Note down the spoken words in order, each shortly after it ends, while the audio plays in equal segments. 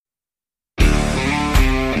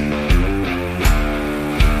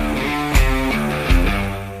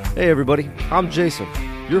Hey everybody, I'm Jason,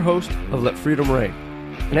 your host of Let Freedom Reign,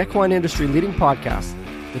 an equine industry leading podcast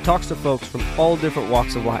that talks to folks from all different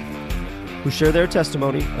walks of life who share their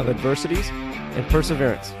testimony of adversities and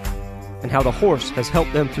perseverance and how the horse has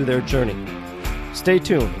helped them through their journey. Stay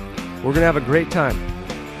tuned. We're going to have a great time.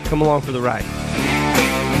 Come along for the ride.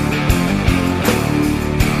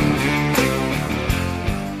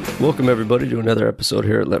 Welcome everybody to another episode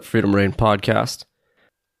here at Let Freedom Reign podcast.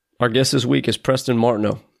 Our guest this week is Preston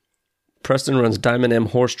Martineau. Preston runs Diamond M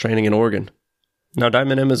Horse Training in Oregon. Now,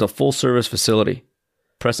 Diamond M is a full-service facility.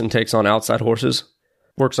 Preston takes on outside horses,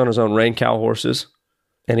 works on his own rein cow horses,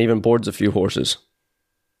 and even boards a few horses.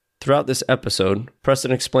 Throughout this episode,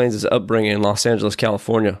 Preston explains his upbringing in Los Angeles,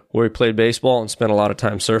 California, where he played baseball and spent a lot of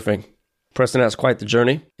time surfing. Preston has quite the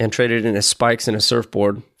journey and traded in his spikes and his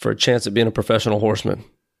surfboard for a chance at being a professional horseman.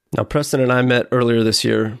 Now, Preston and I met earlier this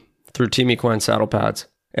year through Team Equine Saddle Pads,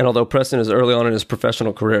 and although Preston is early on in his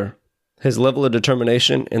professional career, his level of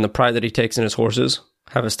determination and the pride that he takes in his horses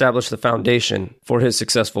have established the foundation for his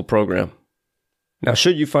successful program. Now,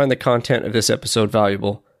 should you find the content of this episode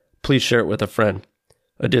valuable, please share it with a friend.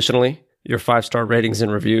 Additionally, your 5-star ratings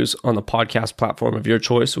and reviews on the podcast platform of your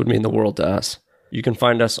choice would mean the world to us. You can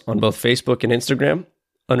find us on both Facebook and Instagram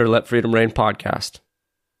under Let Freedom Reign Podcast.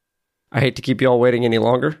 I hate to keep you all waiting any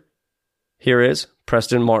longer. Here is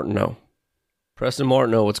Preston Martineau. Preston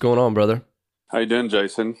Martineau, what's going on, brother? How you doing,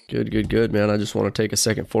 Jason? Good, man. I just want to take a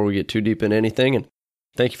second before we get too deep in anything, and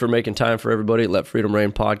thank you for making time for everybody at Let Freedom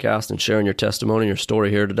Reign Podcast and sharing your testimony and your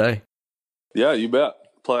story here today. Yeah, you bet.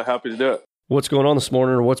 Happy to do it. What's going on this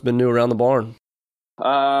morning, or what's been new around the barn?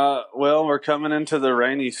 Well, we're coming into the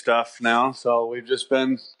rainy stuff now, so we've just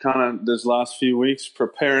been kind of this last few weeks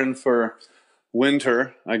preparing for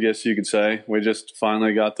winter, I guess you could say. We just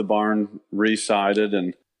finally got the barn re-sided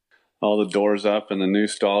and all the doors up and the new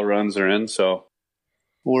stall runs are in. So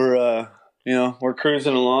we're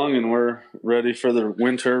cruising along and we're ready for the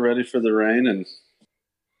winter, ready for the rain, and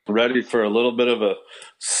ready for a little bit of a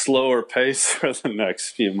slower pace for the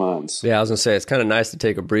next few months. Yeah, I was going to say, it's kind of nice to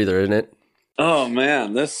take a breather, isn't it? Oh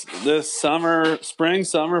man, this spring,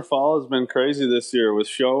 summer, fall has been crazy this year with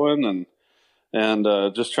showing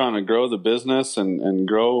and just trying to grow the business and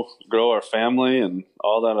grow our family and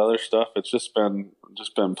all that other stuff. It's just been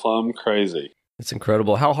plumb crazy. It's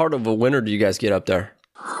incredible. How hard of a winter do you guys get up there?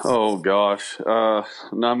 Oh gosh. I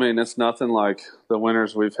mean, it's nothing like the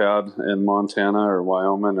winters we've had in Montana or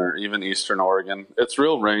Wyoming or even Eastern Oregon. It's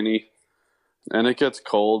real rainy and it gets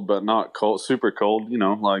cold, but not cold, super cold,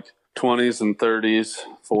 like 20s and 30s,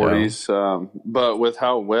 40s. Yeah. But with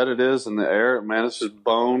how wet it is in the air, man, it's just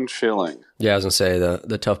bone chilling. Yeah, I was going to say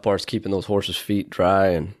the tough part's keeping those horses' feet dry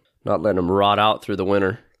and not letting them rot out through the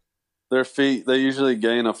winter. Their feet, they usually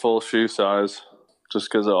gain a full shoe size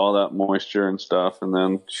just because of all that moisture and stuff, and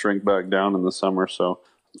then shrink back down in the summer. So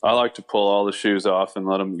I like to pull all the shoes off and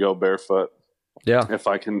let them go barefoot. Yeah. If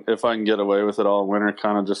I can get away with it all winter,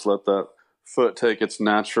 kind of just let that foot take its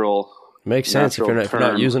natural. Makes sense if you're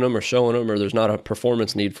not using them or showing them, or there's not a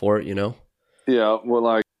performance need for it, Yeah, well,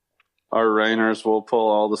 like our reiners, we'll pull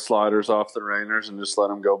all the sliders off the reiners and just let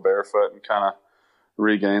them go barefoot and kind of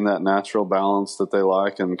regain that natural balance that they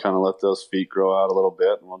like and kind of let those feet grow out a little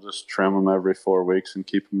bit. And we'll just trim them every 4 weeks and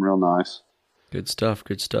keep them real nice. Good stuff.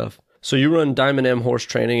 So you run Diamond M Horse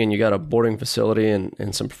Training and you got a boarding facility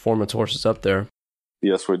and some performance horses up there.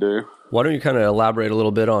 Yes, we do. Why don't you kind of elaborate a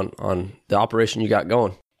little bit on the operation you got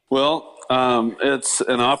going? Well, it's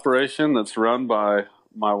an operation that's run by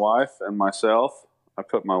my wife and myself. I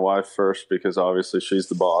put my wife first because obviously she's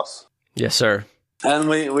the boss. Yes, sir. And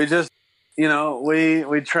we just,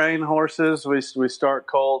 we train horses. We start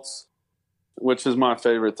colts, which is my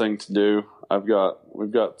favorite thing to do.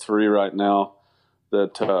 We've got 3 right now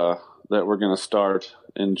that we're going to start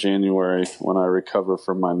in January when I recover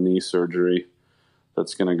from my knee surgery.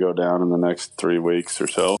 That's going to go down in the next 3 weeks or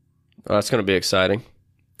so. Oh, that's going to be exciting.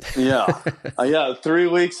 Yeah. 3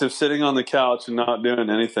 weeks of sitting on the couch and not doing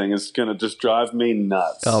anything is going to just drive me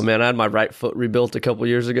nuts. Oh man, I had my right foot rebuilt a couple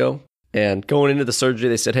years ago, and going into the surgery,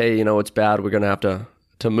 they said, hey, it's bad. We're going to have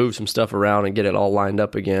to move some stuff around and get it all lined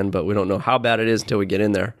up again, but we don't know how bad it is until we get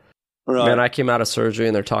in there. Right. Man, I came out of surgery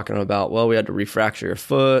and they're talking about, well, we had to refracture your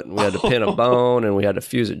foot and we had to pin a bone and we had to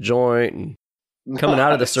fuse a joint. And coming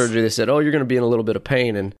out of the surgery, they said, oh, you're going to be in a little bit of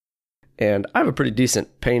pain. And I have a pretty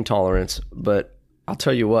decent pain tolerance, but I'll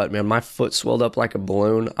tell you what, man, my foot swelled up like a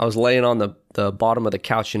balloon. I was laying on the bottom of the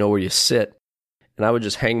couch, where you sit, and I would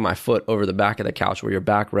just hang my foot over the back of the couch where your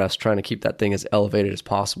back rests, trying to keep that thing as elevated as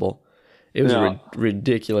possible. It was a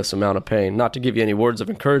ridiculous amount of pain. Not to give you any words of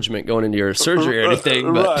encouragement going into your surgery or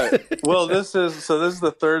anything. But right. Well, this is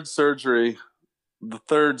the third surgery the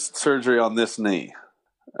third surgery on this knee,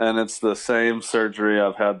 and it's the same surgery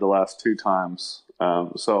I've had the last 2 times.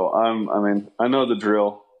 So I know the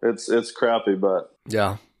drill. It's crappy, but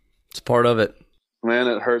yeah, it's part of it. Man,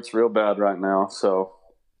 it hurts real bad right now. So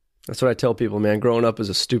that's what I tell people, man. Growing up is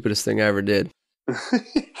the stupidest thing I ever did.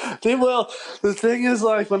 Well, the thing is,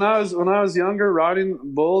 like when I was younger, riding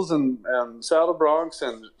bulls and saddle broncs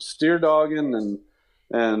and steer dogging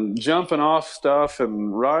and jumping off stuff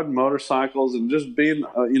and riding motorcycles and just being,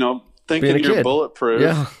 thinking you're bulletproof.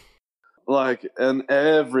 Yeah. Like, and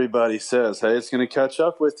everybody says, hey, it's going to catch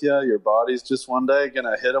up with you. Your body's just one day going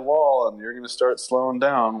to hit a wall and you're going to start slowing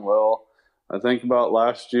down. Well, I think about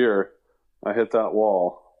last year, I hit that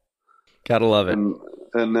wall. Gotta love it.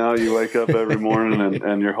 And now you wake up every morning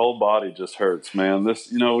and your whole body just hurts, man.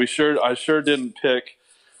 This, I sure didn't pick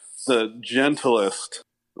the gentlest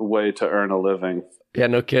way to earn a living. Yeah,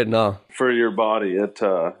 no kidding, no. For your body,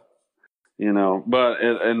 but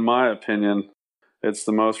in my opinion, it's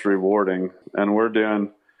the most rewarding. And we're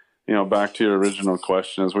doing, back to your original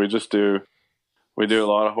questions, we do a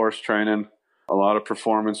lot of horse training, a lot of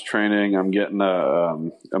performance training. I'm getting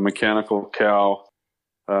a mechanical cow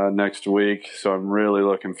next week, so I'm really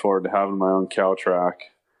looking forward to having my own cow track.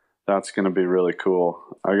 That's going to be really cool.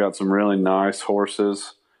 I got some really nice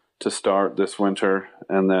horses to start this winter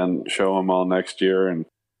and then show them all next year, and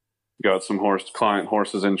got some client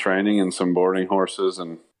horses in training and some boarding horses,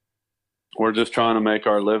 and we're just trying to make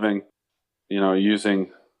our living,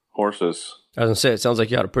 using horses. I was going to say, it sounds like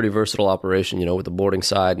you had a pretty versatile operation, with the boarding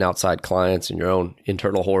side and outside clients and your own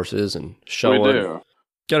internal horses and showing. We do.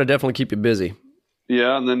 Got to definitely keep you busy.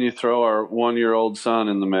 Yeah, and then you throw our 1-year-old son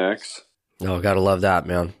in the mix. Oh, gotta love that,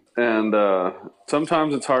 man. And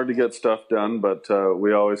sometimes it's hard to get stuff done, but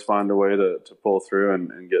we always find a way to pull through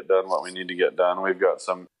and get done what we need to get done. We've got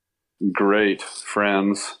some great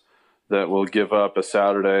friends that will give up a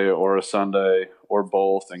Saturday or a Sunday or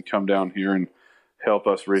both and come down here and help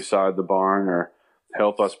us reside the barn or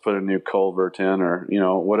help us put a new culvert in, or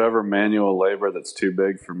whatever manual labor that's too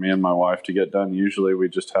big for me and my wife to get done. Usually we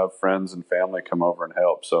just have friends and family come over and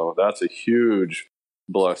help. So that's a huge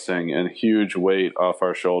blessing and huge weight off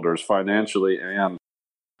our shoulders financially and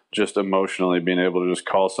just emotionally, being able to just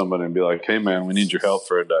call somebody and be like, hey man, we need your help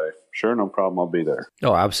for a day. Sure, no problem, I'll be there.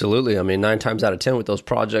 Oh, absolutely. I mean, 9 times out of 10 with those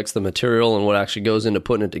projects, the material and what actually goes into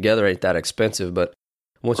putting it together ain't that expensive, but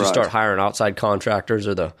once you start hiring outside contractors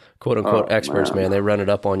or the quote-unquote experts, man, they run it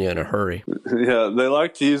up on you in a hurry. Yeah, they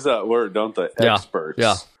like to use that word, don't they? Experts.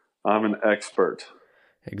 Yeah. I'm an expert.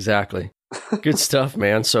 Exactly. Good stuff,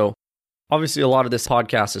 man. So obviously a lot of this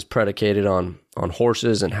podcast is predicated on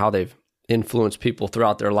horses and how they've influenced people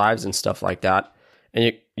throughout their lives and stuff like that.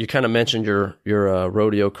 And you kind of mentioned your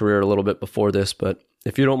rodeo career a little bit before this, but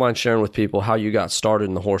if you don't mind sharing with people how you got started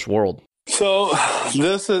in the horse world. So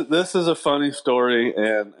this is a funny story,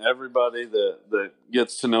 and everybody that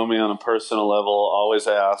gets to know me on a personal level always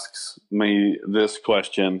asks me this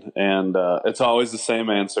question, and it's always the same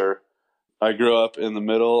answer. I grew up in the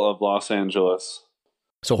middle of Los Angeles.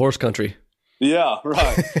 So horse country. Yeah,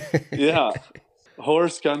 right. Yeah.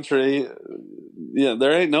 Horse country. Yeah,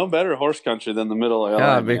 there ain't no better horse country than the middle of LA.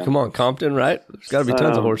 Yeah, I mean, come on, Compton, right? There's got to be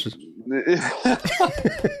tons of horses.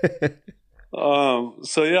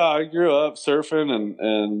 So yeah, I grew up surfing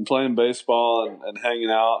and playing baseball and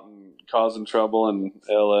hanging out and causing trouble in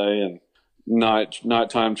LA and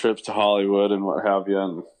nighttime trips to Hollywood and what have you.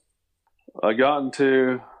 And I got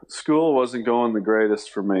into school, wasn't going the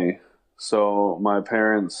greatest for me. So my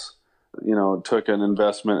parents, took an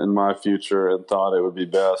investment in my future and thought it would be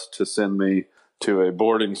best to send me to a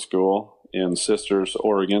boarding school in Sisters,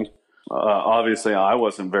 Oregon. Obviously, I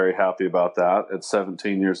wasn't very happy about that. At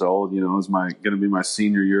 17 years old, it was going to be my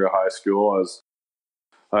senior year of high school.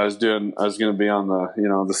 I was going to be on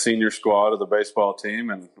the senior squad of the baseball team,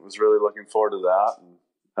 and was really looking forward to that.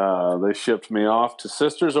 And, they shipped me off to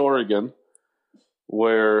Sisters, Oregon,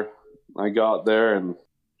 where I got there and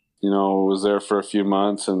was there for a few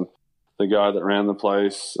months. And the guy that ran the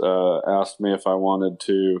place asked me if I wanted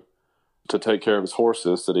to take care of his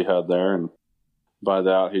horses that he had there, and by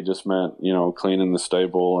that, he just meant, cleaning the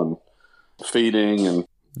stable and feeding and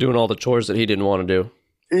doing all the chores that he didn't want to do.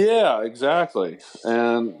 Yeah, exactly.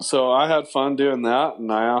 And so I had fun doing that.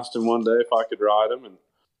 And I asked him one day if I could ride him, and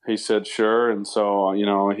he said, sure. And so,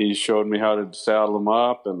 he showed me how to saddle him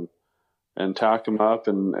up and tack him up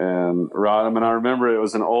and ride him. And I remember it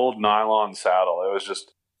was an old nylon saddle. It was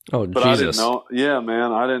just, but Jesus. I didn't know. Yeah,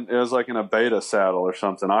 man. It was like in a beta saddle or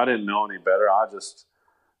something. I didn't know any better.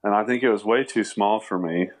 And I think it was way too small for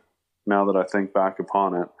me now that I think back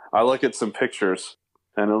upon it. I look at some pictures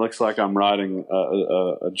and it looks like I'm riding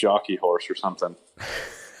a jockey horse or something.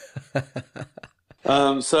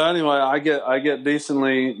 So anyway, I get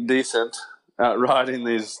decent at riding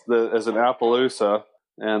as an Appaloosa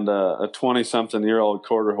and a 20-something-year-old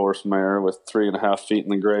quarter horse mare with 3.5 feet in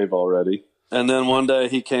the grave already. And then one day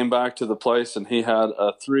he came back to the place and he had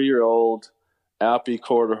a 3-year-old Appy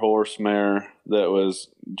quarter horse mare that was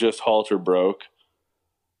just halter broke,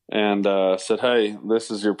 and said, "Hey, this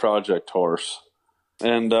is your project horse."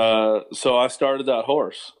 And so I started that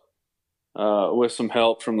horse with some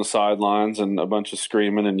help from the sidelines and a bunch of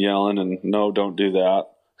screaming and yelling and no, don't do that.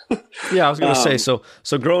 Yeah, I was going to say, so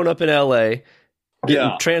growing up in LA,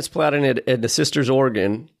 getting transplanted into Sisters,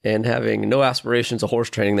 Oregon, and having no aspirations of horse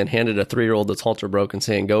training, then handed a 3-year-old that's halter broken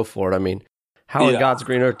saying, "Go for it." I mean, how in God's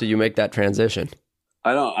green earth do you make that transition?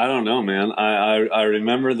 I don't know, man. I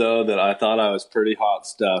remember though that I thought I was pretty hot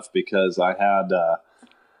stuff because I had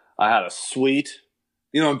a sweet,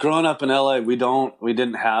 growing up in LA, we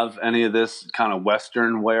didn't have any of this kind of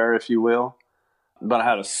Western wear, if you will. But I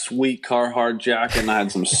had a sweet Carhartt jacket and I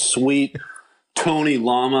had some sweet Tony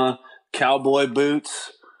Lama cowboy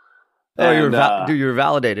boots. Oh, you're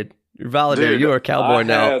validated. You're validated. Dude, you are a cowboy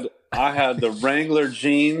now. I had the Wrangler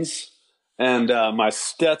jeans and my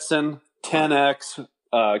Stetson 10X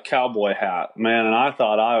cowboy hat, man, and I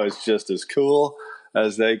thought I was just as cool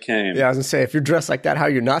as they came. Yeah, I was gonna say, if you're dressed like that, how are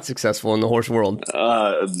you not successful in the horse world?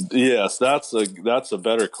 Yes, that's a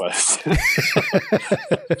better question.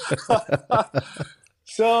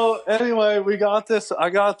 So anyway, I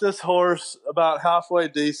got this horse about halfway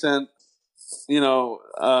decent.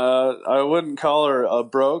 I wouldn't call her a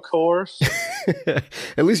broke horse.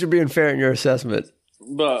 At least you're being fair in your assessment.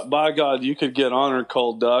 But by God, you could get on her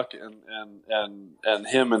cold duck and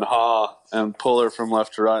him and haw and pull her from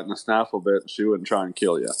left to right in the snaffle bit, and she wouldn't try and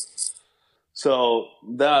kill you. So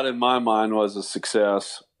that, in my mind, was a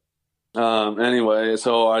success. Anyway,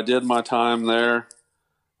 so I did my time there,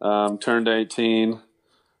 turned 18,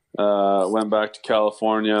 went back to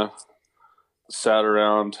California, sat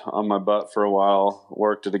around on my butt for a while,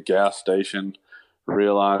 worked at a gas station,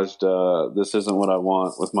 realized this isn't what I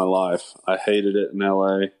want with my life. I hated it in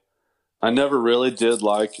LA. I never really did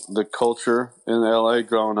like the culture in LA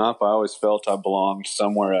growing up. I always felt I belonged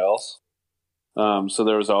somewhere else. So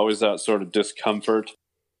there was always that sort of discomfort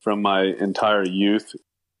from my entire youth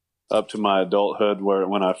up to my adulthood, where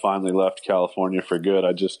when I finally left California for good,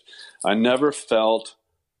 I never felt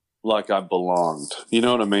like I belonged. You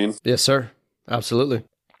know what I mean? Yes, sir. Absolutely.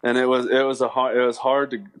 And it was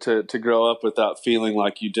hard to grow up with that feeling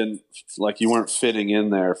like you weren't fitting in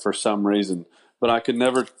there for some reason. But I could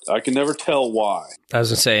never tell why. I was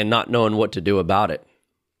gonna say, and not knowing what to do about it.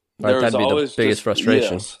 Right? That'd be the biggest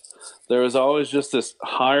frustration. Yes, there was always just this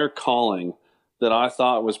higher calling that I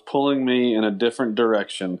thought was pulling me in a different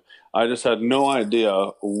direction. I just had no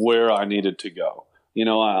idea where I needed to go.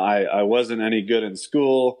 I wasn't any good in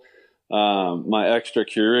school. My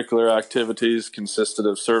extracurricular activities consisted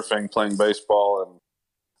of surfing, playing baseball,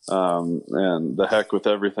 and the heck with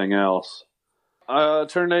everything else. I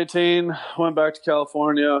turned 18, went back to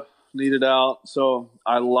California, needed out. So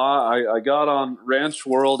I got on Ranch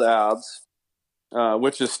World Ads,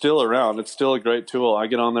 which is still around. It's still a great tool. I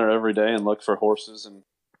get on there every day and look for horses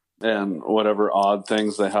and whatever odd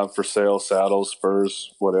things they have for sale, saddles,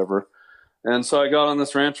 spurs, whatever. And so I got on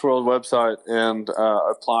this Ranch World website and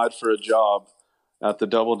applied for a job at the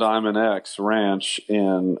Double Diamond X Ranch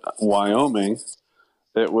in Wyoming.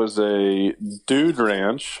 It was a dude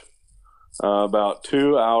ranch about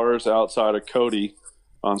 2 hours outside of Cody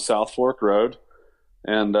on South Fork Road.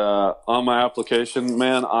 And on my application,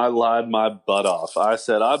 man, I lied my butt off. I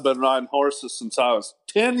said, I've been riding horses since I was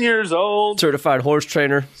 10 years old. Certified horse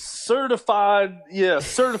trainer. Certified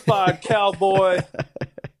cowboy.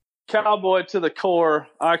 Cowboy to the core.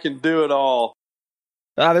 I can do it all.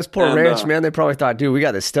 This poor ranch, man. They probably thought, dude, we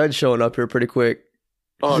got this stud showing up here pretty quick.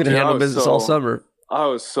 He's going to handle business all summer. I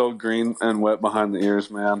was so green and wet behind the ears,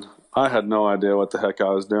 man. I had no idea what the heck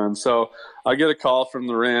I was doing. So I get a call from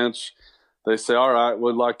the ranch. They say, all right,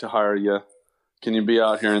 we'd like to hire you. Can you be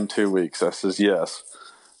out here in 2 weeks? I says, yes.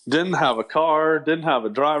 Didn't have a car, didn't have a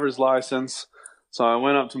driver's license. So I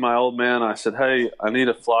went up to my old man. I said, hey, I need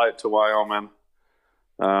a flight to Wyoming.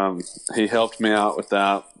 He helped me out with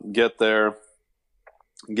that. Get there,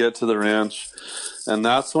 get to the ranch. And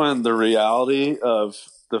that's when the reality of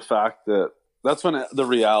the fact that's when the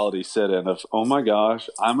reality set in of, oh my gosh,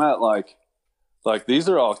 I'm at like these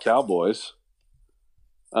are all cowboys.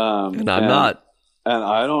 And I'm not. And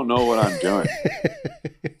I don't know what I'm doing.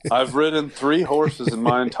 I've ridden 3 horses in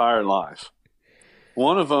my entire life.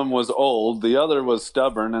 One of them was old, the other was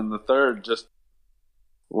stubborn, and the third just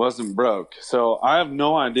wasn't broke. So I have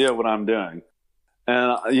no idea what I'm doing.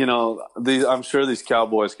 And, I'm sure these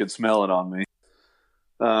cowboys could smell it on me.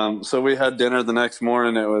 So we had dinner the next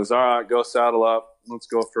morning. It was, all right, go saddle up. Let's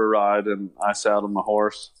go for a ride. And I saddled my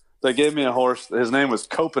horse. They gave me a horse. His name was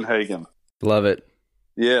Copenhagen. Love it.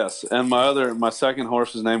 Yes. And my second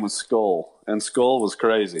horse's name was Skull. And Skull was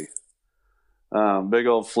crazy. Big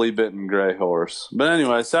old flea-bitten gray horse. But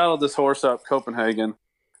anyway, I saddled this horse up, Copenhagen.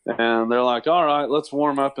 And they're like, all right, let's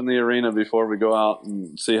warm up in the arena before we go out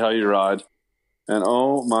and see how you ride. And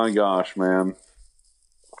oh my gosh, man.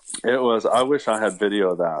 I wish I had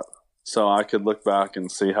video of that so I could look back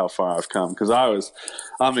and see how far I've come. Because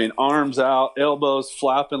arms out, elbows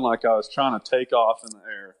flapping like I was trying to take off in the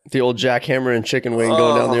air. The old jackhammer and chicken wing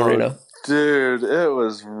going down the arena. Dude, it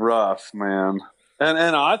was rough, man.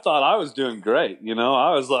 And I thought I was doing great.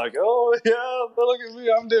 I was like, oh, yeah, look at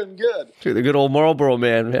me. I'm doing good. Dude, the good old Marlboro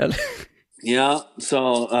man. Yeah.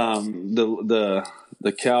 So the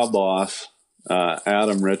cow boss,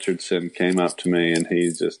 Adam Richardson, came up to me and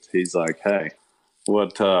he's like, hey,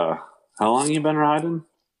 how long you been riding?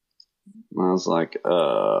 And I was like,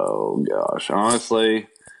 oh gosh, honestly.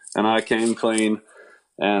 And I came clean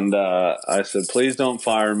and I said, please don't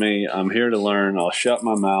fire me. I'm here to learn. I'll shut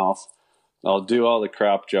my mouth. I'll do all the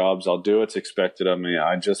crap jobs. I'll do what's expected of me.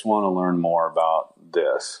 I just want to learn more about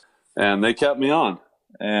this. And they kept me on.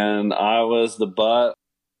 And I was the butt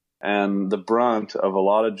and the brunt of a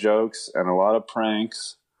lot of jokes and a lot of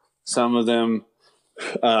pranks. Some of them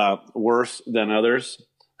worse than others.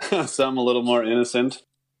 Some a little more innocent.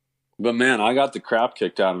 But man, I got the crap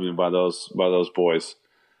kicked out of me by those boys.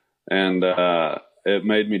 And it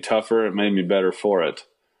made me tougher. It made me better for it.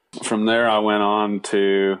 From there, I went on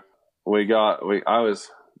to... I was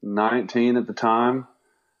 19 at the time,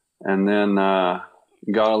 and then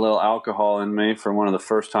got a little alcohol in me for one of the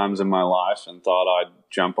first times in my life and thought I'd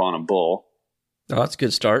jump on a bull. Oh, that's a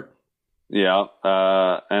good start. Yeah.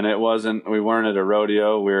 And we weren't at a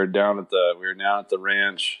rodeo. We were down at the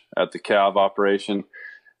ranch at the calve operation,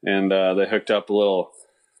 and they hooked up a little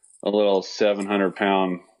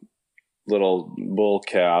 700-pound little bull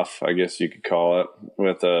calf, I guess you could call it,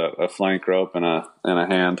 with a flank rope and a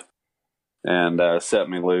hand. And set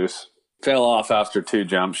me loose. Fell off after 2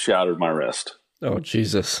 jumps, shattered my wrist. Oh,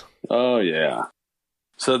 Jesus. Oh, yeah.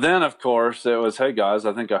 So then, of course, it was, hey, guys,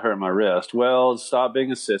 I think I hurt my wrist. Well, stop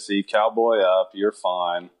being a sissy. Cowboy up. You're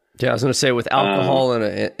fine. Yeah, I was going to say, with alcohol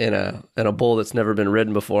in a bull that's never been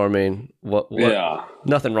ridden before, I mean, what? Yeah.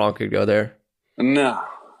 Nothing wrong could go there. No.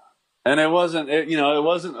 And it wasn't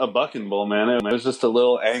a bucking bull, man. It was just a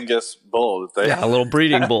little Angus bull. A little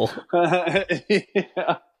breeding bull.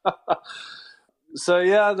 Yeah. So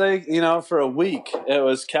yeah, they, for a week it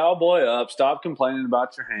was cowboy up, stop complaining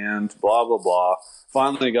about your hand, blah, blah, blah.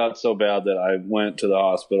 Finally got so bad that I went to the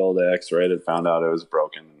hospital. They x-rayed it, found out it was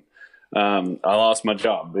broken. I lost my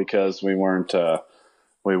job because we weren't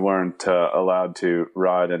allowed to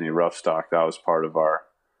ride any rough stock. That was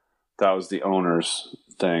the owner's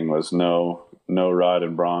thing, was no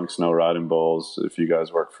riding broncs, no riding bulls if you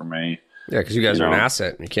guys work for me. Yeah, because you guys are an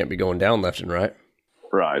asset and you can't be going down left and right.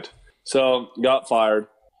 Right. So got fired,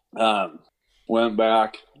 went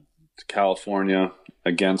back to California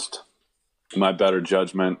against my better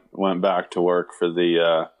judgment, went back to work for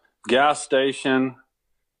the gas station,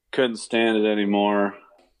 couldn't stand it anymore.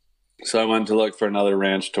 So I went to look for another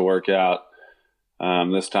ranch to work out.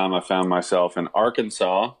 This time I found myself in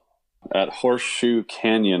Arkansas at Horseshoe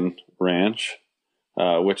Canyon Ranch,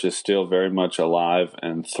 which is still very much alive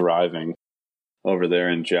and thriving over there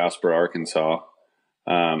in Jasper, Arkansas.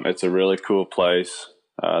 It's a really cool place.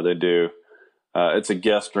 It's a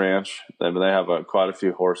guest ranch. They have quite a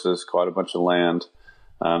few horses, quite a bunch of land.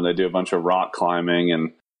 They do a bunch of rock climbing,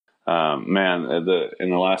 and in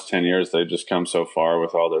the last 10 years, they've just come so far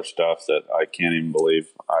with all their stuff that I can't even believe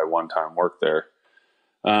I one time worked there.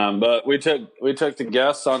 But we took the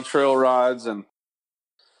guests on trail rides and,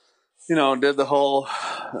 did the whole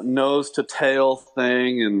nose to tail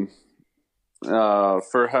thing, and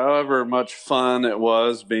for however much fun it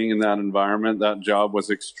was being in that environment, that job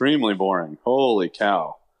was extremely boring. Holy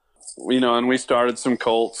cow. And we started some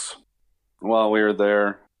colts while we were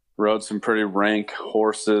there, rode some pretty rank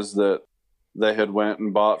horses that they had went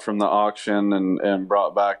and bought from the auction and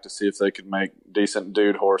brought back to see if they could make decent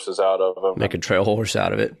dude horses out of them. Make a trail horse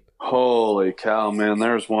out of it. Holy cow, man.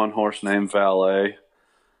 There's one horse named Valet.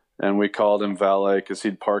 And we called him Valet because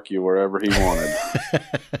he'd park you wherever he wanted.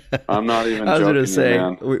 I'm not even joking. I was going to say,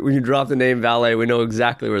 when you drop the name Valet, we know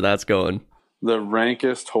exactly where that's going. The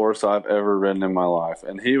rankest horse I've ever ridden in my life,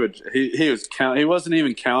 and he wasn't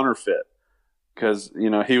even counterfeit. because,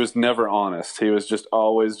 he was never honest. He was just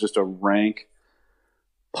always just a rank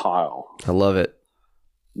pile. I love it.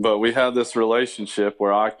 But we had this relationship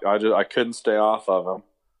where I couldn't stay off of him.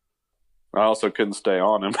 I also couldn't stay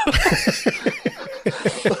on him.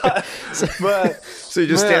 but so you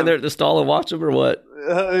just stand there at the stall and watch him, or what?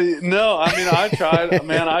 No, I mean, I tried.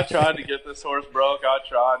 Man, I tried to get this horse broke. I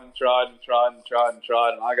tried, and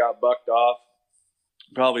I got bucked off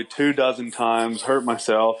probably 24 times, hurt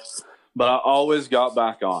myself, but I always got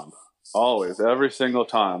back on. Always, every single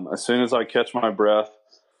time. As soon as I catch my breath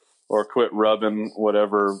or quit rubbing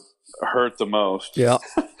whatever hurt the most. Yeah.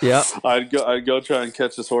 I'd go try and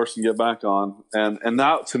catch this horse and get back on. And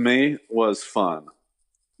that to me was fun.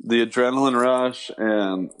 The adrenaline rush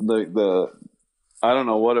and the I don't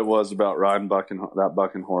know what it was about riding that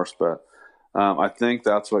bucking horse, but I think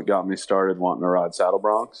that's what got me started wanting to ride saddle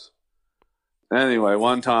broncs. Anyway,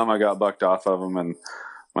 one time I got bucked off of him, and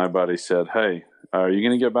my buddy said, "Hey, are you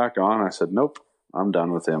going to get back on?" I said, "Nope, I'm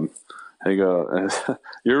done with him." He go,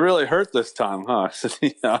 "You're really hurt this time, huh?" I said,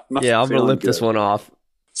 "Yeah, I'm going to limp this one off."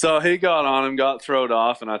 So he got on him, got thrown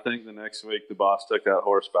off, and I think the next week the boss took that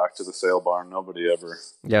horse back to the sale barn. Nobody ever.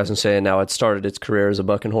 Yeah, I was saying now it started its career as a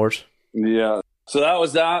bucking horse. Yeah. So that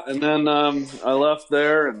was that, and then I left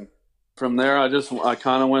there, and from there I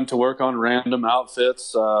kind of went to work on random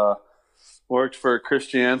outfits. Worked for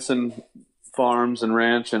Christiansen Farms and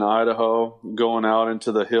Ranch in Idaho, going out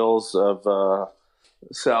into the hills of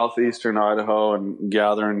southeastern Idaho and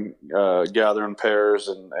gathering pairs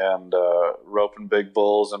and roping big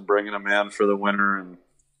bulls and bringing them in for the winter and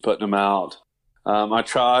putting them out. I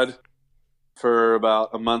tried for about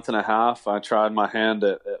a month and a half. I tried my hand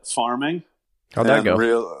at farming. How'd that go?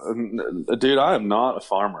 Dude, I am not a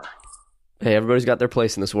farmer. Hey, everybody's got their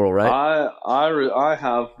place in this world, right? I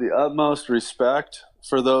have the utmost respect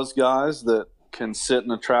for those guys that can sit in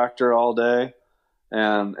a tractor all day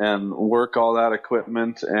and work all that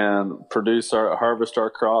equipment and harvest our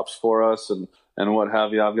crops for us and what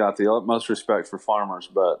have you. I've got the utmost respect for farmers,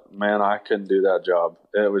 but man, I couldn't do that job.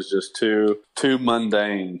 It was just too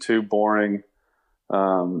mundane, too boring.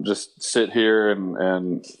 Just sit here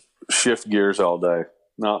and shift gears all day.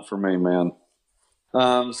 Not for me, man.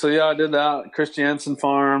 So yeah, I did that. Christiansen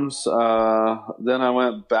Farms. Then I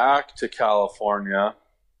went back to California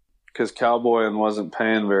because cowboying wasn't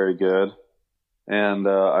paying very good. And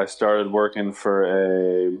I started working for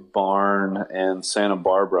a barn in Santa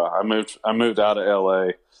Barbara. I moved out of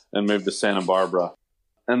LA and moved to Santa Barbara.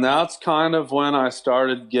 And that's kind of when I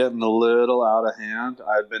started getting a little out of hand.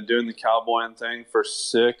 I'd been doing the cowboying thing for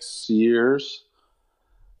 6 years.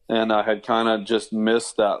 And I had kind of just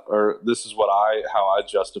missed that, or this is how I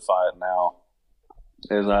justify it now,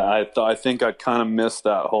 is I think I kind of missed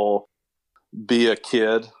that whole be a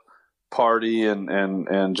kid party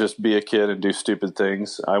and just be a kid and do stupid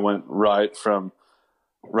things. I went right from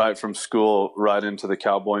school right into the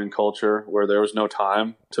cowboying culture where there was no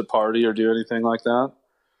time to party or do anything like that.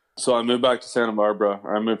 So I moved back to Santa Barbara.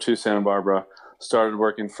 I moved to Santa Barbara, started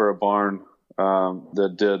working for a barn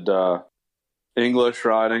that did English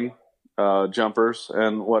riding, jumpers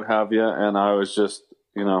and what have you. And I was just,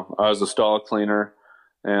 I was a stall cleaner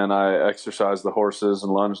and I exercised the horses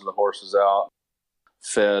and lunged the horses out,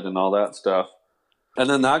 fed and all that stuff. And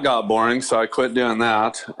then that got boring. So I quit doing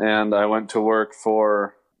that. And I went to work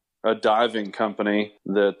for a diving company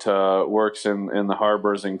that works in the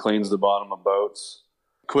harbors and cleans the bottom of boats.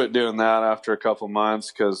 Quit doing that after a couple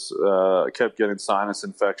months because I kept getting sinus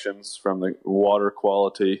infections from the water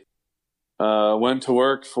quality. Went to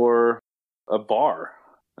work for a bar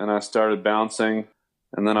and I started bouncing,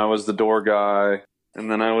 and then I was the door guy, and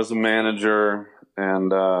then I was a manager,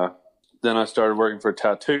 and then I started working for a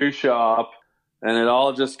tattoo shop, and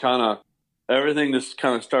everything just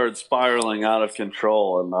kind of started spiraling out of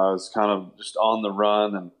control, and I was kind of just on the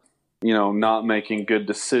run and, not making good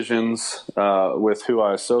decisions with who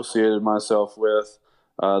I associated myself with,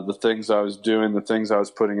 the things I was doing, the things I was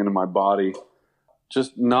putting into my body.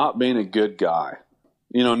 Just not being a good guy,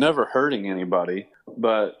 never hurting anybody,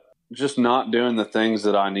 but just not doing the things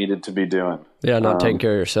that I needed to be doing. Yeah, not taking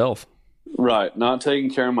care of yourself. Right, not taking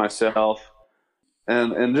care of myself,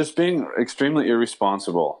 and just being extremely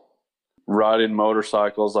irresponsible. Riding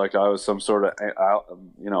motorcycles like I was some sort of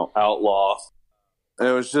outlaw.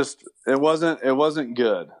 It wasn't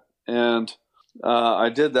good, and I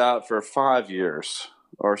did that for 5 years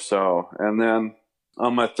or so, and then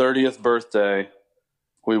on my 30th birthday,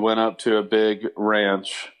 we went up to a big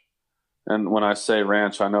ranch. And when I say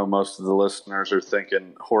ranch, I know most of the listeners are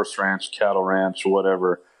thinking horse ranch, cattle ranch,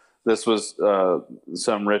 whatever. This was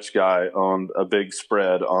some rich guy owned a big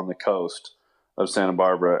spread on the coast of Santa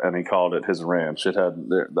Barbara, and he called it his ranch. I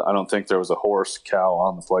don't think there was a horse, cow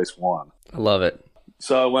on the place one. I love it.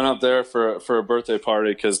 So I went up there for a birthday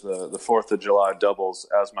party because the 4th of July doubles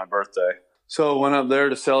as my birthday. So I went up there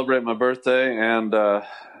to celebrate my birthday and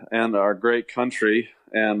our great country.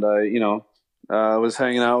 And I was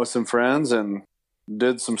hanging out with some friends and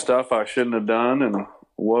did some stuff I shouldn't have done, and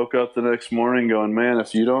woke up the next morning going, man,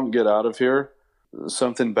 if you don't get out of here,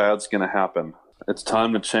 something bad's going to happen. It's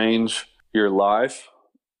time to change your life.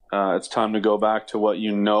 It's time to go back to what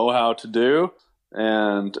you know how to do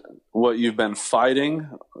and what you've been fighting.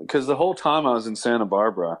 Because the whole time I was in Santa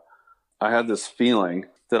Barbara, I had this feeling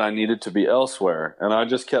that I needed to be elsewhere. And I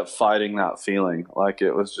just kept fighting that feeling. Like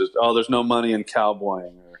it was just, oh, there's no money in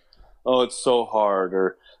cowboying, or, oh, it's so hard,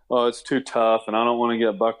 or, oh, it's too tough, and I don't want to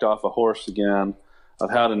get bucked off a horse again.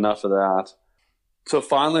 I've had enough of that. So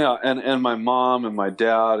finally, and my mom and my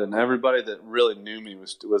dad and everybody that really knew me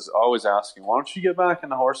was always asking, why don't you get back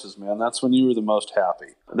into horses, man? That's when you were the most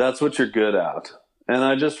happy. That's what you're good at. And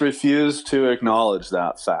I just refused to acknowledge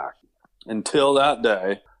that fact until that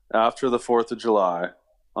day after the 4th of July.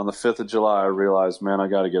 On the 5th of July, I realized, man, I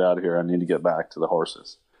got to get out of here. I need to get back to the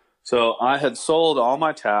horses. So I had sold all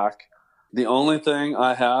my tack. The only thing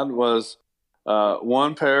I had was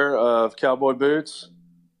one pair of cowboy boots,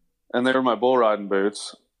 and they were my bull riding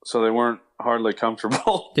boots, so they weren't hardly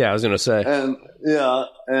comfortable. Yeah, I was going to say. And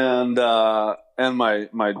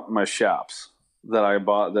my chaps that I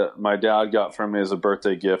bought, that my dad got from me as a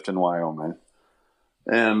birthday gift in Wyoming.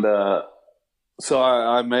 And so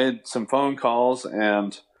I made some phone calls,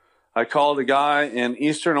 and I called a guy in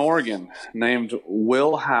Eastern Oregon named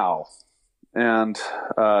Will Howe, and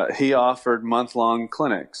he offered month-long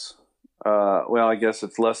clinics. Well, I guess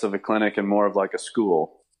it's less of a clinic and more of like a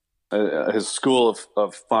school. His school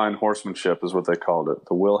of fine horsemanship is what they called it,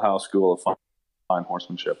 the Will Howe School of Fine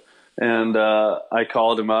Horsemanship. And I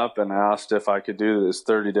called him up and asked if I could do this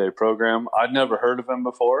 30-day program. I'd never heard of him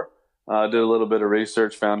before. I did a little bit of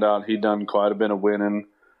research, found out he'd done quite a bit of winning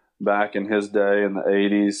back in his day in the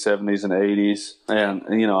 80s, 70s, and 80s. And,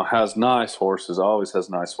 has nice horses, always has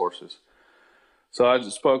nice horses. So I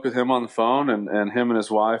just spoke with him on the phone, and him and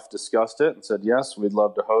his wife discussed it and said, yes, we'd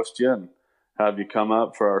love to host you and have you come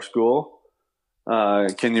up for our school.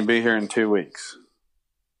 Can you be here in 2 weeks?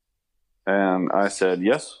 And I said,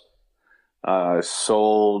 yes. I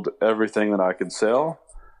sold everything that I could sell.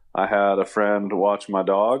 I had a friend watch my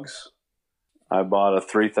dogs. I bought a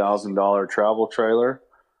 $3,000 travel trailer,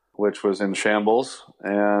 which was in shambles,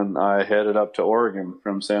 and I headed up to Oregon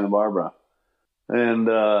from Santa Barbara. And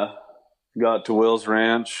got to Will's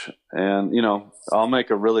ranch, and, I'll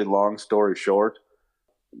make a really long story short,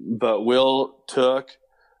 but Will took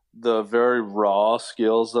the very raw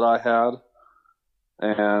skills that I had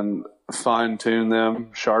and fine-tuned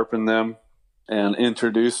them, sharpened them, and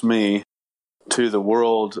introduced me to the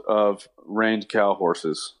world of reined cow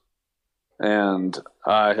horses. And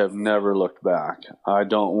I have never looked back. I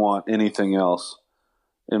don't want anything else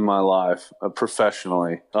in my life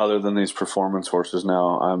professionally other than these performance horses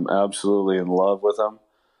now. I'm absolutely in love with them.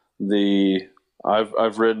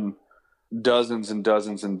 I've ridden dozens and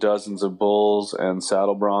dozens and dozens of bulls and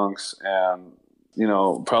saddle broncs, and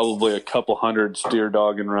probably a couple hundred steer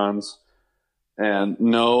dogging runs, and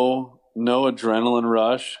no adrenaline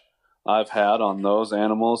rush I've had on those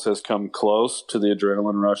animals has come close to the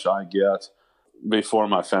adrenaline rush I get before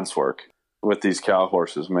my fence work with these cow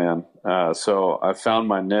horses, man. So I found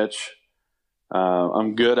my niche.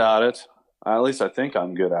 I'm good at it. At least I think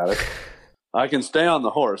I'm good at it. I can stay on the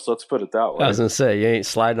horse. Let's put it that way. I was going to say, you ain't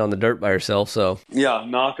sliding on the dirt by yourself, so. Yeah,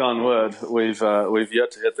 knock on wood. We've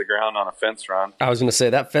yet to hit the ground on a fence run. I was going to say,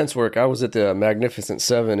 that fence work, I was at the Magnificent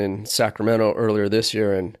Seven in Sacramento earlier this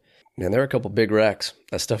year, and man, there are a couple big wrecks.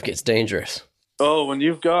 That stuff gets dangerous. Oh, when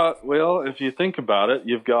you've got, if you think about it,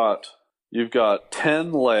 you've got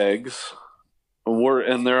 10 legs,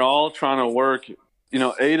 and they're all trying to work,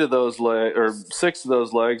 8 of those legs, or 6 of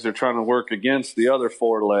those legs are trying to work against the other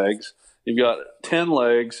 4 legs. You've got 10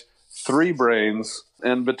 legs, 3 brains,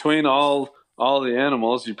 and between all the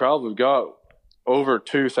animals, you probably got over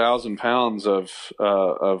 2,000 pounds of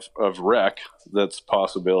wreck that's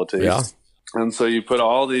possibilities. Yeah. And so you put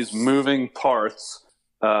all these moving parts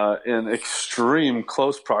in extreme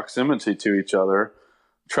close proximity to each other,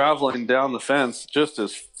 traveling down the fence just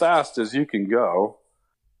as fast as you can go.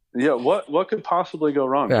 Yeah, what could possibly go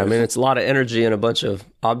wrong? Yeah, I mean, it's a lot of energy and a bunch of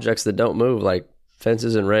objects that don't move, like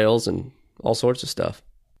fences and rails and all sorts of stuff.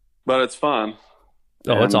 But it's fun.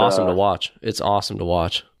 Oh, it's awesome to watch. It's awesome to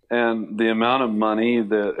watch. And the amount of money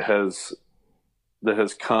that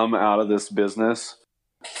has come out of this business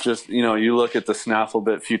just, you look at the Snaffle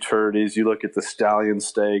Bit Futurities, you look at the Stallion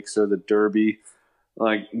Stakes or the Derby,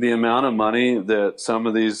 like the amount of money that some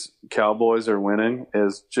of these cowboys are winning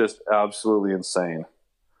is just absolutely insane.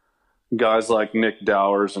 Guys like Nick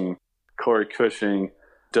Dowers and Corey Cushing,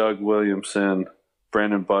 Doug Williamson,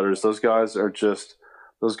 Brandon Butters, those guys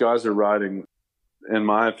are riding, in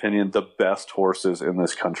my opinion, the best horses in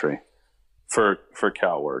this country for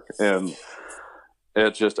cow work. And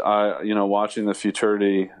it just, watching the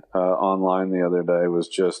Futurity online the other day was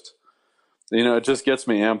just, it just gets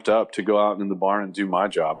me amped up to go out in the barn and do my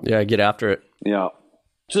job. Yeah, get after it. Yeah.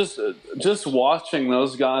 Just watching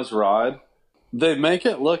those guys ride, they make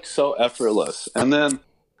it look so effortless. And then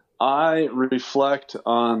I reflect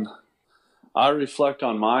on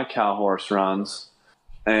my cow horse runs,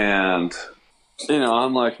 and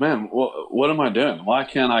I'm like, man, what am I doing? Why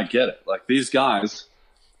can't I get it? Like these guys,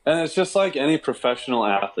 and it's just like any professional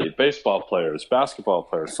athlete, baseball players, basketball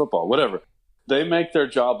players, football, whatever. They make their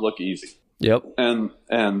job look easy. Yep. And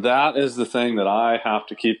that is the thing that I have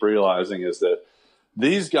to keep realizing, is that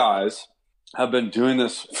these guys have been doing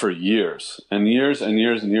this for years and years and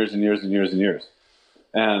years and years and years and years and years.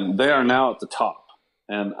 And they are now at the top.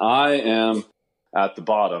 And I am at the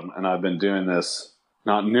bottom, and I've been doing this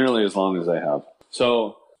not nearly as long as they have.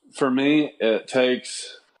 So for me,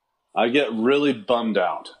 I get really bummed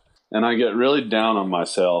out, and I get really down on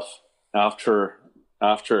myself after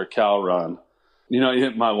a cow run.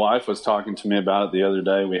 My wife was talking to me about it the other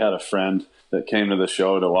day. We had a friend that came to the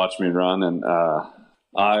show to watch me run, and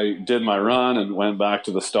I did my run and went back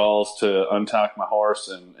to the stalls to untack my horse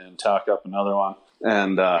and tack up another one.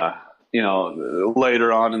 And,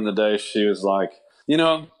 later on in the day, she was like,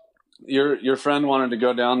 your friend wanted to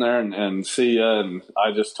go down there and see you. And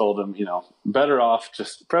I just told him, better off,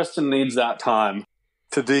 just Preston needs that time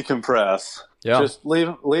to decompress. Yeah. Just leave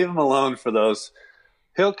him alone for those.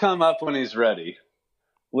 He'll come up when he's ready.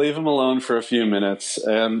 Leave him alone for a few minutes.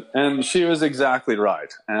 And she was exactly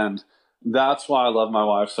right. And that's why I love my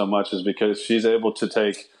wife so much, is because she's able to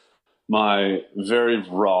take my very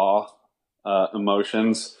raw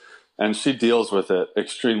emotions, and she deals with it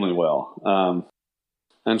extremely well.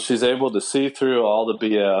 And she's able to see through all the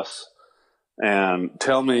BS and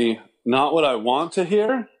tell me not what I want to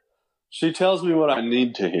hear. She tells me what I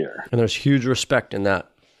need to hear. And there's huge respect in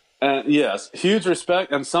that. And yes, huge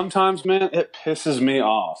respect. And sometimes, man, it pisses me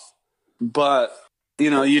off. But,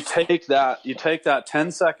 you take that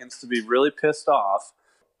 10 seconds to be really pissed off,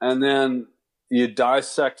 and then you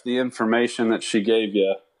dissect the information that she gave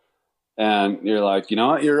you, and you're like, you know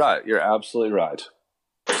what? You're right. You're absolutely right.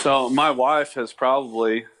 So my wife has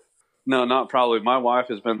my wife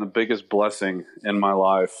has been the biggest blessing in my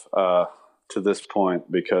life to this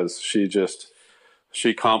point, because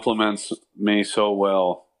she compliments me so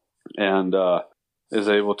well, and is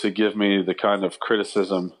able to give me the kind of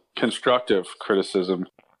constructive criticism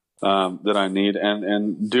that I need,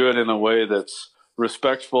 and do it in a way that's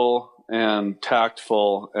respectful and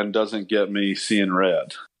tactful and doesn't get me seeing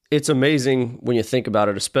red. It's amazing when you think about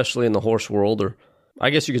it, especially in the horse world, or I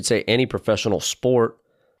guess you could say any professional sport.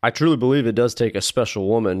 I truly believe it does take a special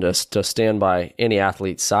woman to stand by any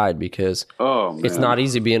athlete's side, because it's not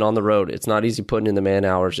easy being on the road. It's not easy putting in the man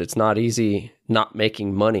hours. It's not easy not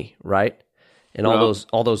making money, right? And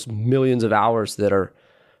all those millions of hours that are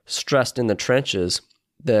stressed in the trenches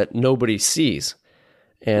that nobody sees.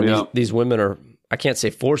 And these women are, I can't say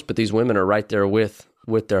forced, but these women are right there with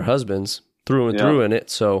their husbands through and through in it.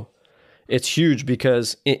 So it's huge,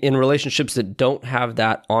 because in relationships that don't have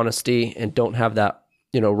that honesty and don't have that,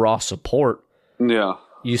 raw support,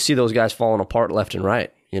 you see those guys falling apart left and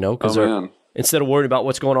right, because instead of worrying about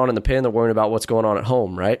what's going on in the pen, they're worrying about what's going on at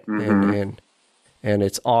home, right? Mm-hmm. And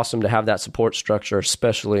it's awesome to have that support structure,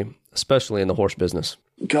 especially in the horse business.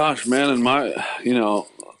 Gosh, man, and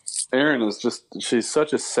Erin is she's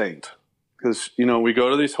such a saint, because, we go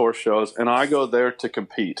to these horse shows, and I go there to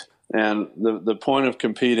compete. And the point of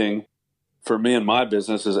competing for me in my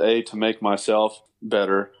business is A, to make myself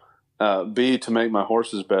better, B, to make my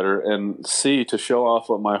horses better, and C, to show off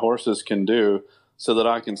what my horses can do so that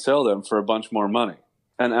I can sell them for a bunch more money.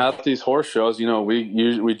 And at these horse shows,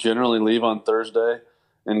 we generally leave on Thursday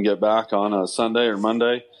and get back on a Sunday or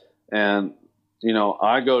Monday. And,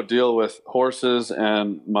 I go deal with horses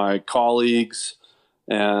and my colleagues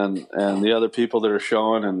and the other people that are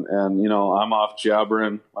showing, and I'm off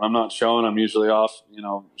jabbering. When I'm not showing, I'm usually off,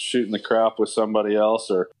 shooting the crap with somebody else,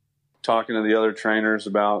 or talking to the other trainers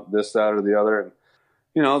about this, that, or the other.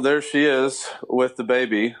 And, there she is with the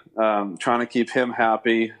baby, trying to keep him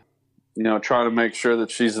happy, trying to make sure that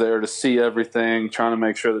she's there to see everything, trying to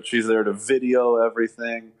make sure that she's there to video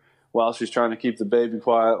everything, while she's trying to keep the baby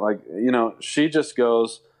quiet. Like, she just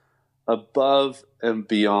goes above and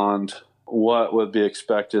beyond what would be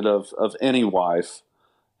expected of any wife.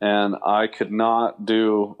 And I could not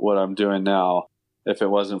do what I'm doing now if it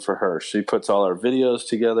wasn't for her. She puts all our videos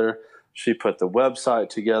together. She put the website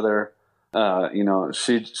together.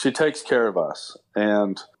 She takes care of us.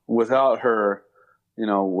 And without her,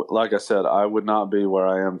 like I said, I would not be where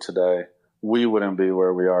I am today. We wouldn't be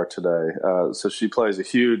where we are today. So she plays a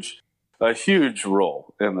huge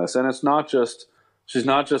role in this. And she's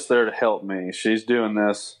not just there to help me. She's doing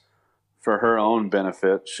this for her own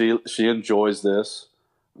benefit. She enjoys this.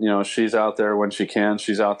 She's out there when she can.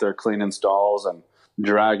 She's out there cleaning stalls and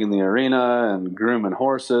dragging the arena and grooming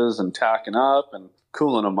horses and tacking up and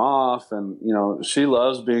cooling them off. And, she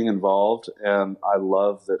loves being involved, and I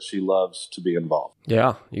love that she loves to be involved.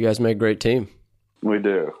 Yeah, you guys make a great team. We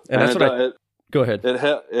do. And that's go ahead.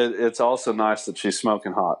 It's also nice that she's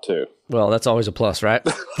smoking hot, too. Well, that's always a plus, right?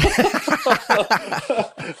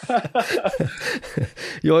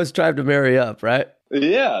 You always strive to marry up, right?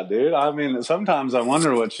 Yeah, dude. I mean, sometimes I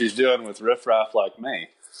wonder what she's doing with riffraff like me.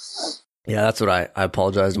 Yeah, that's what I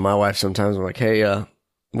apologize to my wife sometimes. I'm like, hey,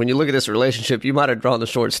 when you look at this relationship, you might have drawn the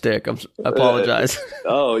short stick. I apologize.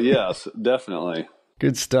 Oh, yes, definitely.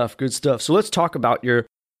 Good stuff. So let's talk about your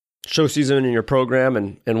show season and your program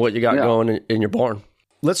and what you got going in your barn.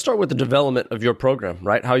 Let's start with the development of your program,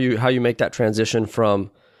 right? How you make that transition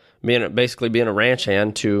from basically being a ranch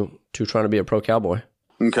hand to trying to be a pro cowboy.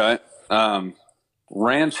 Okay.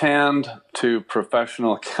 Ranch hand to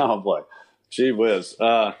professional cowboy. Gee whiz.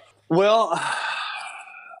 Well,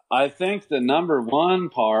 I think the number one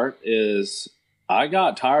part is I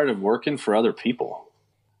got tired of working for other people.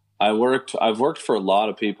 I've worked for a lot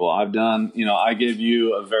of people. I've done, I gave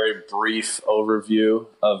you a very brief overview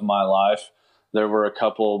of my life. There were a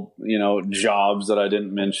couple, jobs that I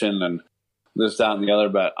didn't mention and this, that, and the other.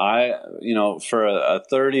 But for a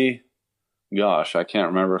 30, gosh, I can't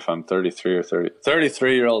remember if I'm 33 or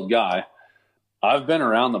 33-year-old guy, I've been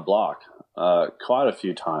around the block quite a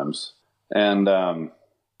few times. And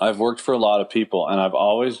I've worked for a lot of people, and I've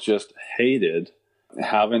always just hated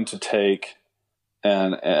having to take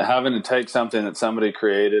something that somebody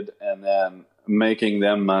created and then making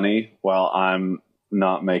them money while I'm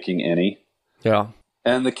not making any. Yeah.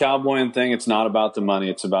 And the cowboying thing, it's not about the money.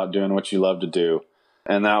 It's about doing what you love to do.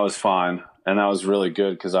 And that was fine. And that was really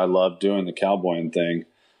good because I loved doing the cowboying thing.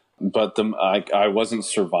 But I wasn't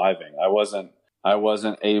surviving. I wasn't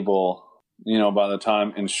able, by the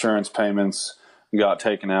time insurance payments got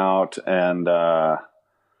taken out and,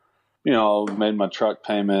 made my truck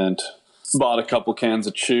payment, bought a couple cans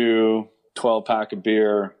of chew, 12-pack of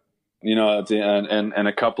beer, at the end, and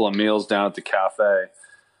a couple of meals down at the cafe.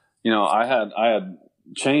 I had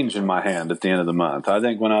change in my hand at the end of the month. I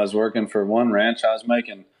think when I was working for one ranch, I was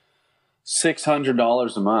making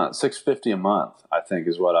 $600 a month, $650 a month, I think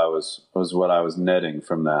is what I was netting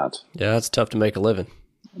from that. Yeah, that's tough to make a living.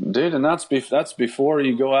 Dude, and that's before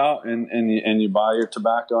you go out and you buy your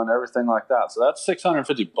tobacco and everything like that. So that's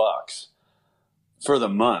 $650 for the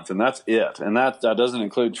month, and that's it. And that doesn't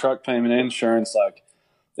include truck payment, insurance. Like,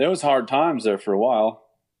 there was hard times there for a while,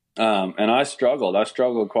 and I struggled. I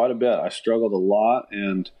struggled quite a bit. I struggled a lot,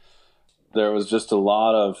 and there was just a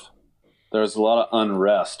lot of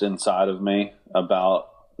unrest inside of me about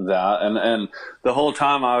that. And the whole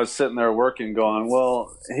time I was sitting there working going,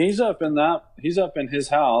 well, he's up in his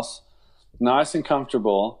house, nice and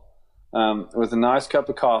comfortable, with a nice cup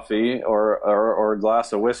of coffee or a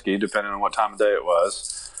glass of whiskey, depending on what time of day it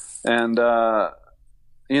was. And,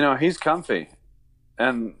 he's comfy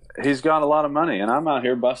and he's got a lot of money, and I'm out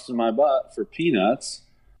here busting my butt for peanuts.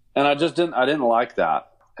 And I didn't like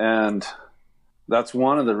that. And that's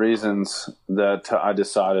one of the reasons that I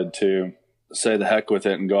decided to say the heck with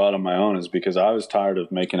it and go out on my own, is because I was tired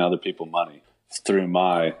of making other people money through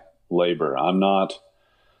my labor.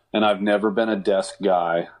 I've never been a desk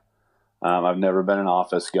guy. I've never been an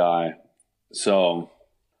office guy. So,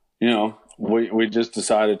 we just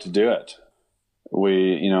decided to do it.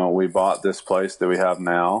 We bought this place that we have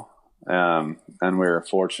now. And we were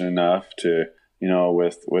fortunate enough to,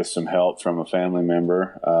 with some help from a family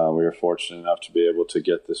member, we were fortunate enough to be able to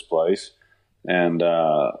get this place. And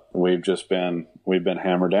we've been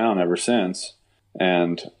hammered down ever since.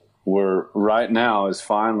 And right now is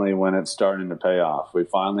finally when it's starting to pay off. We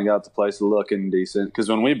finally got the place looking decent. Because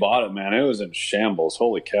when we bought it, man, it was in shambles.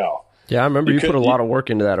 Holy cow. Yeah, I remember you put a lot of work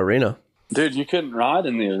into that arena. Dude, you couldn't ride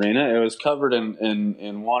in the arena. It was covered in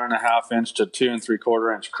 1.5 inch to 2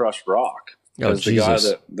 3/4 inch crushed rock. Because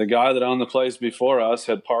the guy that owned the place before us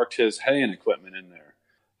had parked his haying equipment in there.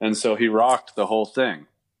 And so he rocked the whole thing.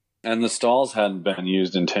 and the stalls hadn't been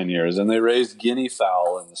used in 10 years, and they raised guinea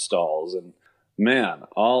fowl in the stalls, and man,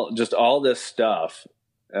 all this stuff.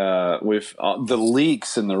 With the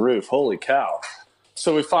leaks in the roof, holy cow.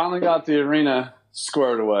 So we finally got the arena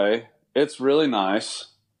squared away. It's really nice.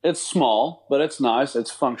 It's small, but it's nice. It's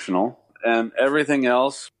functional, and everything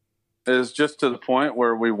else is just to the point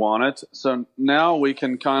where we want it. So now we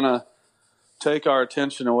can kind of take our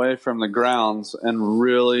attention away from the grounds and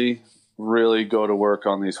really go to work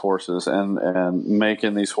on these horses and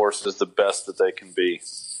making these horses the best that they can be.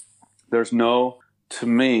 To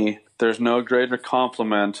me, there's no greater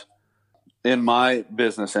compliment in my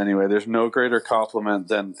business anyway. There's no greater compliment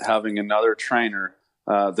than having another trainer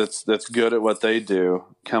that's good at what they do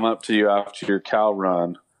come up to you after your cow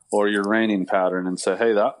run or your reining pattern and say,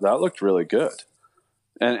 hey, that looked really good.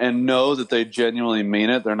 And know that they genuinely mean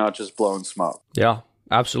it. They're not just blowing smoke. Yeah,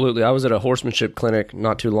 absolutely. I was at a horsemanship clinic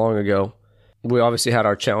not too long ago. We obviously had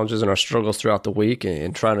our challenges and our struggles throughout the week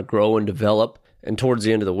and trying to grow and develop. And towards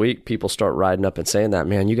the end of the week, people start riding up and saying that,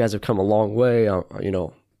 man, you guys have come a long way.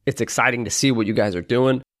 It's exciting to see what you guys are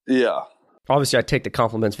doing. Yeah. Obviously, I take the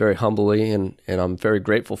compliments very humbly and I'm very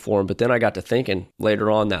grateful for them. But then I got to thinking later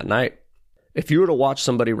on that night, if you were to watch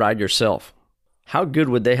somebody ride yourself, how good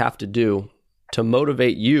would they have to do to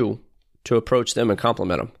motivate you to approach them and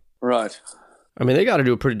compliment them? Right. I mean, they got to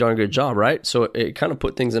do a pretty darn good job, right? So it kind of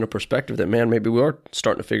put things into perspective that, man, maybe we are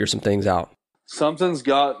starting to figure some things out. Something's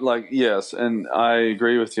got yes, and I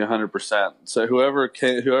agree with you 100%. So whoever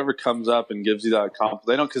comes up and gives you that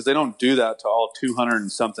compliment, because they don't do that to all 200 and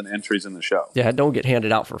something entries in the show. Yeah, it don't get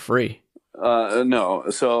handed out for free. No.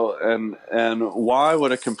 So and why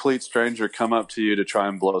would a complete stranger come up to you to try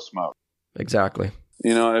and blow smoke? Exactly.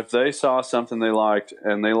 If they saw something they liked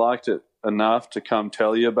and they liked it enough to come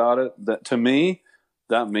tell you about it, that to me,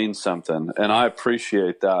 that means something, and I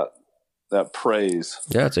appreciate that praise.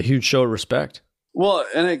 Yeah, it's a huge show of respect. Well,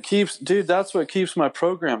 and that's what keeps my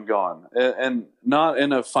program going, and not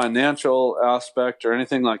in a financial aspect or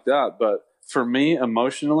anything like that, but for me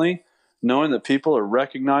emotionally, knowing that people are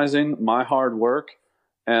recognizing my hard work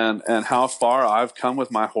and how far I've come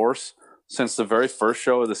with my horse since the very first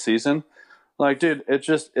show of the season. Like, dude,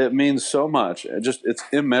 it means so much. It's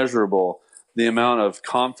immeasurable, the amount of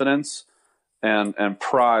confidence and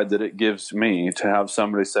pride that it gives me to have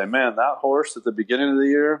somebody say, man, that horse at the beginning of the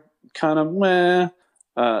year, kind of meh.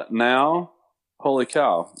 Now, holy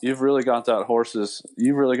cow, you've really got that horse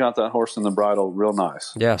in the bridle real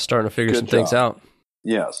nice. Yeah, starting to figure some things out.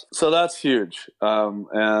 Yes. So that's huge. And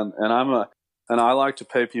I like to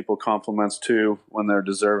pay people compliments too when they're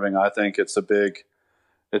deserving. I think it's a big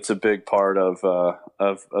part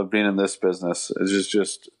of being in this business. It's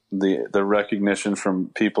just the recognition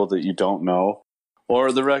from people that you don't know,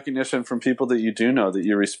 or the recognition from people that you do know that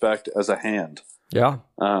you respect as a hand. Yeah.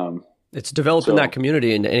 It's developing that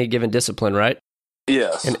community in any given discipline, right?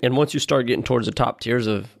 Yes. And once you start getting towards the top tiers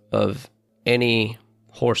of any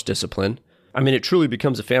horse discipline, I mean, it truly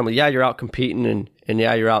becomes a family. Yeah, you're out competing and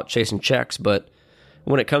yeah, you're out chasing checks, but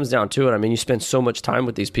when it comes down to it, I mean, you spend so much time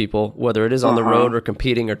with these people, whether it is on the road or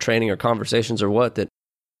competing or training or conversations or what, that,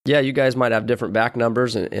 yeah, you guys might have different back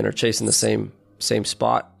numbers and are chasing the same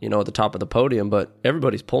spot, at the top of the podium, but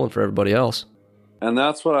everybody's pulling for everybody else. And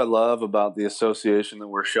that's what I love about the association that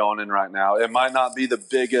we're showing in right now. It might not be the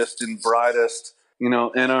biggest and brightest,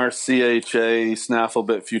 NRCHA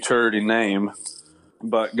Snafflebit Futurity name,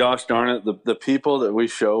 but gosh darn it, the people that we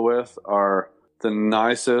show with are the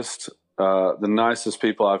nicest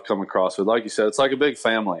people I've come across with. Like you said, it's like a big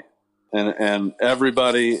family, and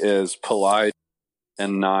everybody is polite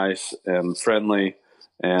and nice and friendly.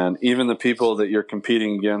 And even the people that you're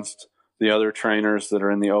competing against, the other trainers that are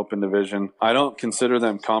in the open division, I don't consider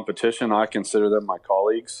them competition. I consider them my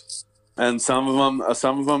colleagues. And some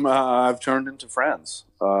of them I've turned into friends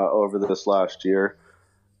over this last year.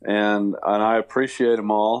 And I appreciate them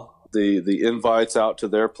all. The invites out to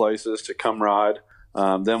their places to come ride,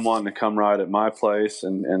 them wanting to come ride at my place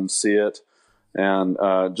and see it. And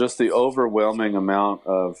just the overwhelming amount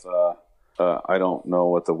of, I don't know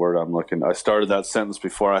what the word I'm looking. I started that sentence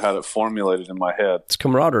before I had it formulated in my head. It's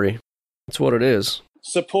camaraderie. That's what it is.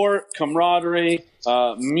 Support, camaraderie,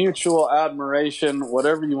 mutual admiration,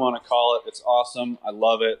 whatever you want to call it. It's awesome. I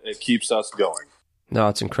love it. It keeps us going. No,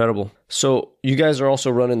 it's incredible. So you guys are also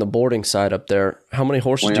running the boarding side up there. How many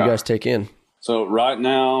horses do you guys take in? So right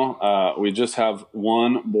now, we just have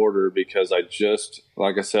one boarder because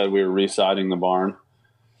like I said, we were residing the barn,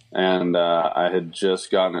 and I had just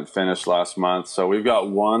gotten it finished last month. So we've got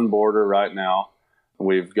one boarder right now.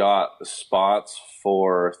 We've got spots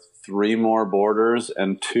for 3 more boarders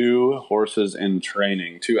and 2 horses in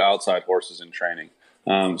training, 2 outside horses in training.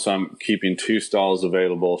 So I'm keeping 2 stalls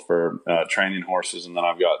available for training horses, and then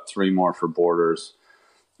I've got 3 more for boarders,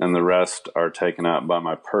 and the rest are taken up by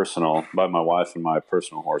my wife and my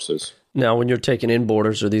personal horses. Now, when you're taking in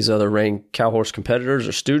boarders, are these other reining cow horse competitors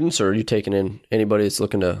or students, or are you taking in anybody that's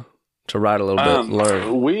looking to ride a little bit and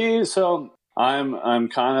learn? I'm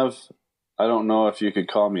kind of, I don't know if you could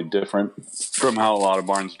call me different from how a lot of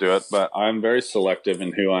barns do it, but I'm very selective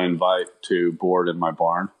in who I invite to board in my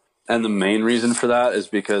barn. And the main reason for that is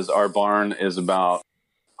because our barn is about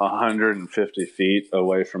 150 feet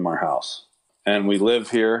away from our house. And we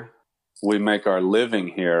live here, we make our living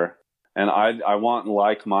here, and I want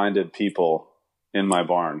like-minded people in my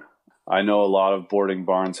barn. I know a lot of boarding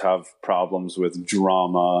barns have problems with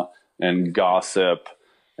drama and gossip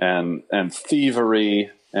and thievery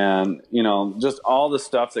and, just all the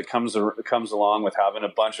stuff that comes along with having a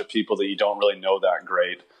bunch of people that you don't really know that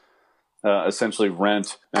great essentially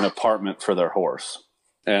rent an apartment for their horse.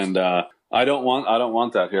 And I don't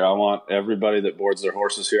want that here. I want everybody that boards their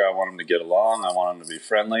horses here, I want them to get along. I want them to be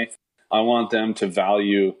friendly. I want them to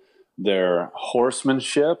value their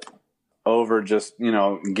horsemanship over just,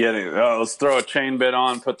 let's throw a chain bit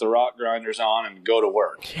on, put the rock grinders on, and go to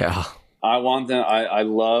work. Yeah. I want them, I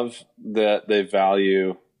love that they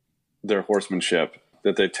value their horsemanship,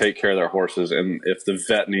 that they take care of their horses. And if the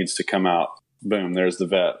vet needs to come out, boom, there's the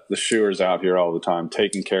vet. The shoer's out here all the time,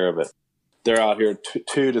 taking care of it. They're out here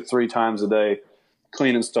 2 to 3 times a day,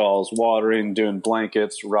 cleaning stalls, watering, doing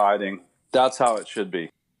blankets, riding. That's how it should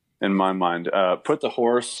be, in my mind. Put the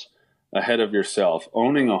horse ahead of yourself.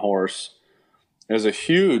 Owning a horse is a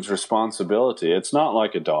huge responsibility. It's not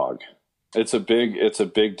like a dog. It's a big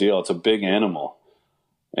deal. It's a big animal.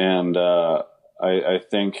 And I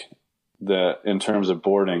think that in terms of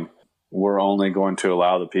boarding, we're only going to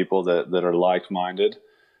allow the people that are like-minded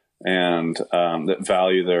and that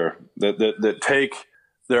value that take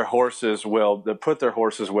their horses that put their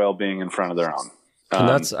horses' well-being in front of their own.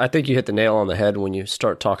 And I think you hit the nail on the head when you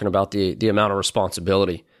start talking about the amount of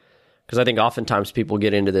responsibility. Because I think oftentimes people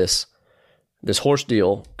get into this horse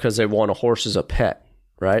deal because they want a horse as a pet,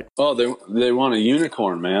 right? Oh, they want a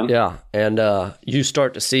unicorn, man. Yeah, and you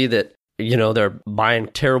start to see that, they're buying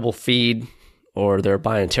terrible feed or they're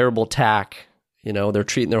buying terrible tack. They're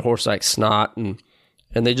treating their horse like snot, and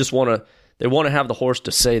they just want to have the horse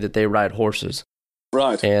to say that they ride horses.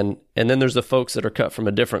 Right. And then there's the folks that are cut from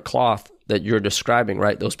a different cloth that you're describing,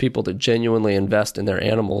 right? Those people that genuinely invest in their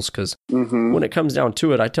animals, because when it comes down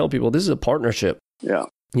to it, I tell people this is a partnership. Yeah.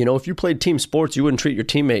 If you played team sports, you wouldn't treat your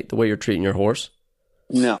teammate the way you're treating your horse.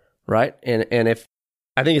 No. Right? And if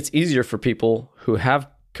I think it's easier for people who have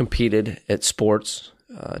competed at sports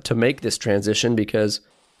to make this transition, because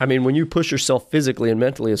when you push yourself physically and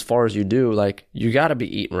mentally as far as you do, like, you got to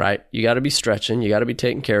be eating right. You got to be stretching. You got to be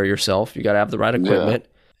taking care of yourself. You got to have the right equipment.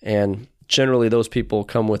 Yeah. And generally those people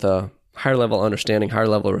come with a higher level understanding, higher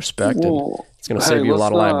level of respect, and it's going to save you a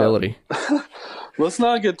lot of liability. Let's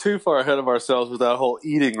not get too far ahead of ourselves with that whole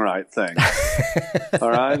eating right thing.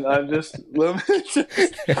 All right?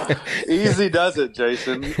 Easy does it,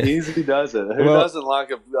 Jason. Easy does it. Who doesn't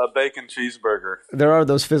like a bacon cheeseburger? There are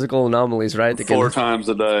those physical anomalies, right? That 4 times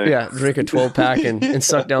a day. Yeah, drink a 12-pack and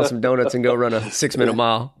suck down some donuts and go run a 6-minute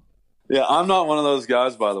mile. Yeah, I'm not one of those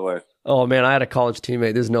guys, by the way. Oh, man, I had a college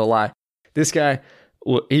teammate. This is no lie. This guy,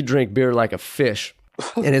 he'd drink beer like a fish.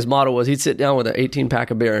 And his motto was he'd sit down with an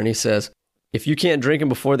 18-pack of beer and he says, if you can't drink them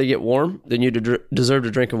before they get warm, then you deserve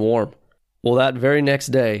to drink them warm. Well, that very next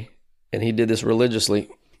day, and he did this religiously,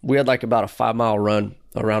 we had like about a 5-mile run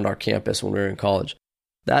around our campus when we were in college.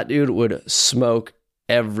 That dude would smoke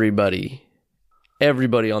everybody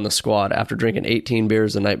on the squad after drinking 18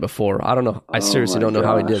 beers the night before. I don't know. I seriously don't know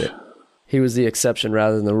how he did it. He was the exception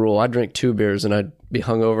rather than the rule. I'd drink 2 beers and I'd be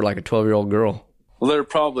hungover like a 12-year-old girl. Well, they're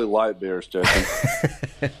probably light beers, Jason.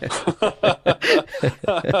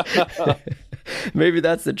 Maybe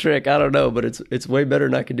that's the trick. I don't know, but it's way better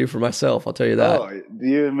than I can do for myself. I'll tell you that. Oh,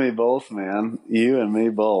 you and me both, man. You and me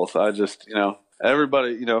both. I just,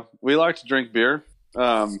 everybody, we like to drink beer.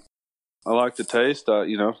 I like the taste. I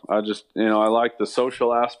like the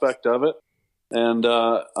social aspect of it. And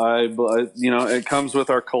it comes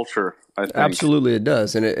with our culture, I think. Absolutely, it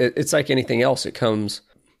does. And it's like anything else.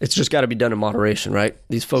 It's just got to be done in moderation, right?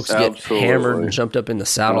 These folks get hammered and jumped up in the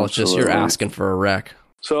saddle. Absolutely. It's just you're asking for a wreck.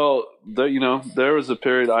 So, there was a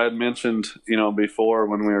period I had mentioned, before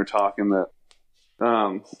when we were talking that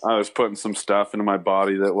I was putting some stuff into my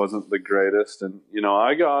body that wasn't the greatest. And,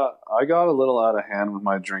 I got a little out of hand with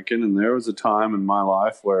my drinking. And there was a time in my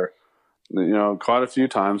life where, quite a few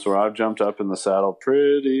times where I've jumped up in the saddle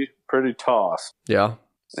pretty tossed. Yeah.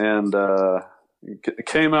 And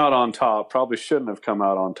came out on top. Probably shouldn't have come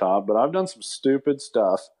out on top, but I've done some stupid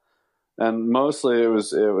stuff, and mostly it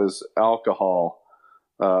was alcohol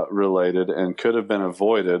related, and could have been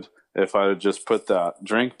avoided if I had just put that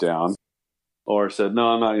drink down or said, no,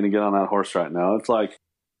 I'm not going to get on that horse right now. It's like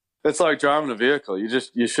driving a vehicle.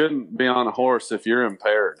 You shouldn't be on a horse if you're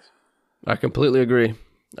impaired. I completely agree.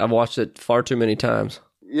 I've watched it far too many times.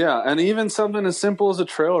 Yeah, and even something as simple as a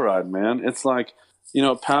trail ride, man. It's like,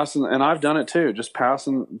 passing, and I've done it too, just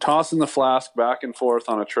tossing the flask back and forth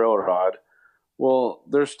on a trail ride. Well,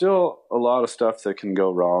 there's still a lot of stuff that can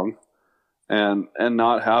go wrong, and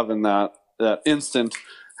not having that instant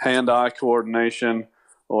hand-eye coordination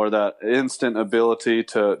or that instant ability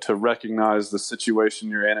to recognize the situation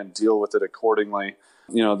you're in and deal with it accordingly.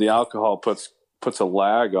 The alcohol puts a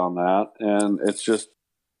lag on that, and it's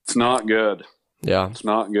not good. Yeah. It's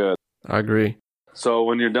not good. I agree. So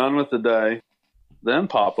when you're done with the day, then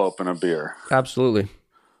pop open a beer. Absolutely.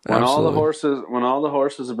 When all the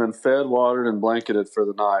horses have been fed, watered, and blanketed for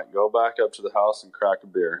the night, go back up to the house and crack a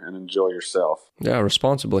beer and enjoy yourself. Yeah,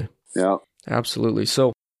 responsibly. Yeah. Absolutely.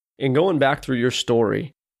 So in going back through your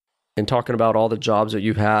story and talking about all the jobs that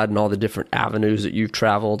you've had and all the different avenues that you've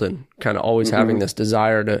traveled and kind of always having this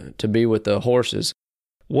desire to be with the horses,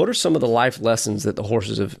 what are some of the life lessons that the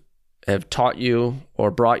horses have taught you or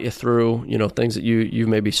brought you through, things that you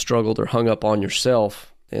maybe struggled or hung up on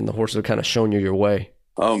yourself and the horses have kind of shown you your way?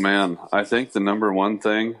 Oh man, I think the number one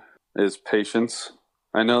thing is patience.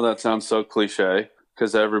 I know that sounds so cliche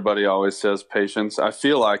because everybody always says patience. I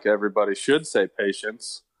feel like everybody should say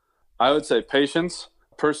patience. I would say patience,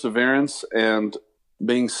 perseverance, and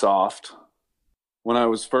being soft. When I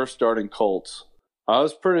was first starting colts, I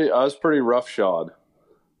was pretty roughshod,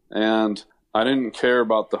 and I didn't care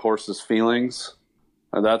about the horse's feelings.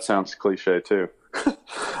 That sounds cliche too.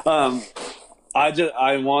 I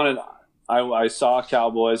saw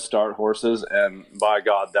cowboys start horses, and by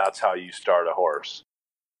God, that's how you start a horse.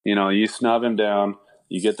 You snub him down,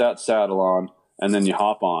 you get that saddle on, and then you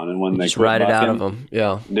hop on. And when they just quit ride bucking, it out of them,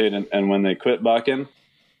 yeah, dude. And when they quit bucking,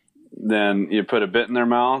 then you put a bit in their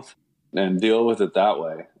mouth and deal with it that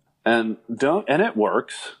way. And it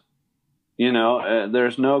works.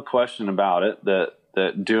 There's no question about it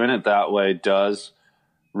that doing it that way does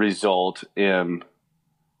result in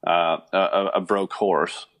a broke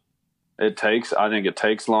horse. I think it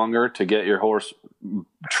takes longer to get your horse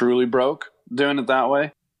truly broke doing it that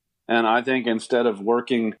way. And I think instead of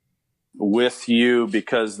working with you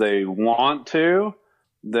because they want to,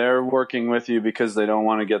 they're working with you because they don't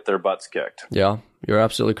want to get their butts kicked. Yeah, you're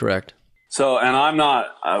absolutely correct. So,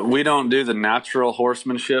 and we don't do the natural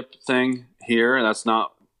horsemanship thing here. That's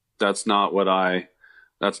not what I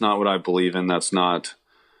believe in. That's not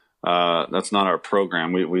our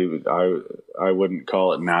program. I wouldn't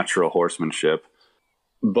call it natural horsemanship,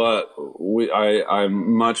 but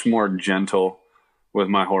I'm much more gentle with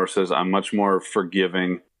my horses. I'm much more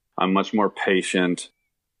forgiving. I'm much more patient,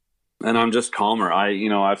 and I'm just calmer.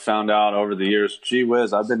 I found out over the years, gee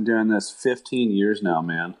whiz, I've been doing this 15 years now,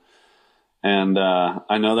 man. And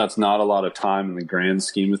I know that's not a lot of time in the grand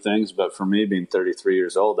scheme of things, but for me, being 33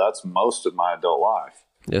 years old, that's most of my adult life.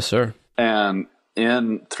 Yes, sir. And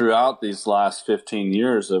throughout these last 15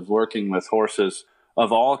 years of working with horses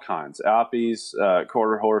of all kinds, Appies,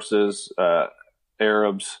 quarter horses,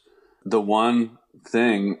 Arabs, the one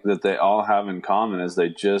thing that they all have in common is you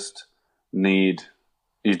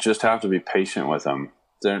just have to be patient with them.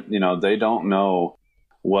 They don't know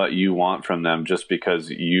what you want from them just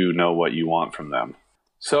because you know what you want from them.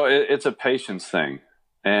 So it's a patience thing,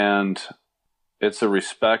 and it's a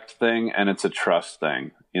respect thing, and it's a trust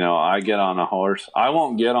thing. I get on a horse. I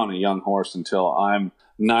won't get on a young horse until I'm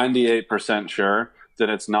 98% sure that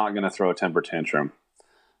it's not going to throw a temper tantrum.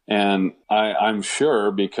 And I'm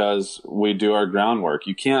sure because we do our groundwork.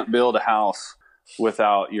 You can't build a house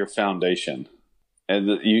without your foundation.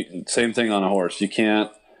 And same thing on a horse. You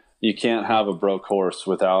can't have a broke horse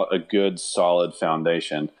without a good, solid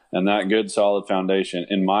foundation. And that good, solid foundation,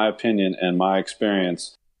 in my opinion and my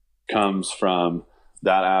experience, comes from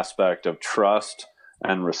that aspect of trust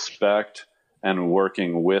and respect and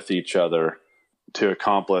working with each other to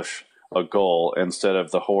accomplish a goal instead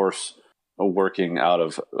of the horse working out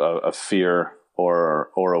of a fear or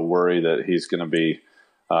a worry that he's going to be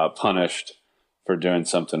punished for doing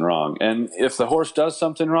something wrong. And if the horse does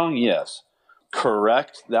something wrong, yes,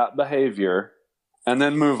 correct that behavior and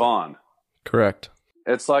then move on. Correct.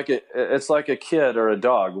 It's like a kid or a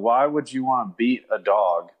dog. Why would you want to beat a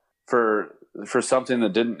dog for something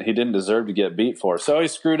that he didn't deserve to get beat for? So he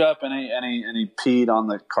screwed up and he peed on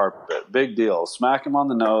the carpet. Big deal. Smack him on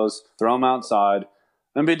the nose, throw him outside,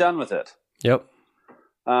 and be done with it. Yep.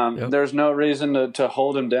 There's no reason to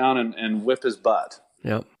hold him down and whip his butt.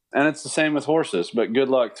 Yep. And it's the same with horses, but good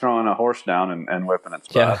luck throwing a horse down and whipping its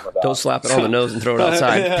butt. Yeah, don't slap it on the nose and throw it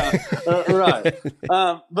outside. Right.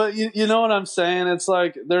 But you know what I'm saying? It's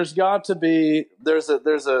like there's got to be there's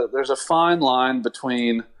a fine line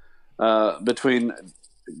between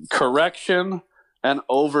correction and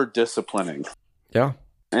over disciplining. Yeah.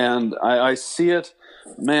 And I see it,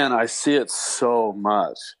 man. I see it so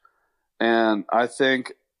much, and I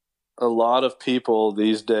think a lot of people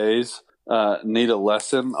these days need a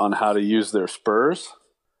lesson on how to use their spurs.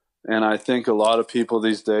 And I think a lot of people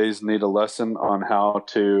these days need a lesson on how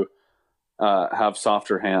to have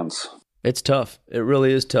softer hands. It's tough. It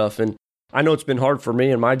really is tough. And I know it's been hard for me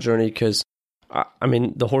in my journey because, I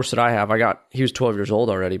mean, the horse that I have, he was 12 years old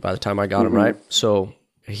already by the time I got him, right? So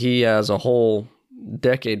he has a whole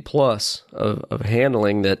decade plus of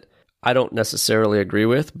handling that I don't necessarily agree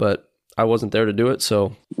with, but I wasn't there to do it,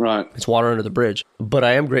 so right. It's water under the bridge. But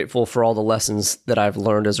I am grateful for all the lessons that I've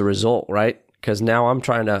learned as a result, right? Because now I'm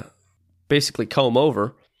trying to basically comb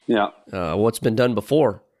over what's been done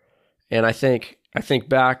before. And I think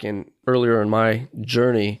back and earlier in my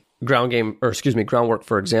journey, groundwork,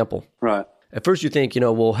 for example. Right. At first you think,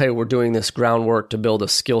 well, hey, we're doing this groundwork to build a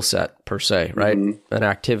skill set per se, right? Mm-hmm. An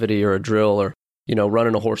activity or a drill or,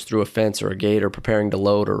 running a horse through a fence or a gate or preparing to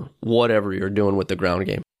load or whatever you're doing with the ground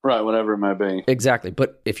game. Right, whatever it might be. Exactly.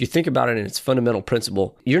 But if you think about it in its fundamental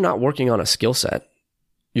principle, you're not working on a skill set.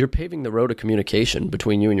 You're paving the road of communication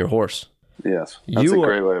between you and your horse. Yes, that's a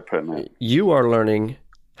great way of putting it. You are learning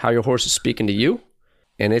how your horse is speaking to you,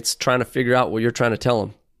 and it's trying to figure out what you're trying to tell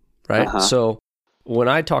him, right? Uh-huh. So when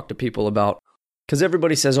I talk to people about, because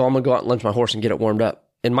everybody says, I'm going to go out and lunge my horse and get it warmed up.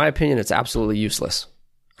 In my opinion, it's absolutely useless.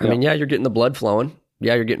 I mean, you're getting the blood flowing.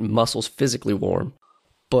 Yeah, you're getting muscles physically warm.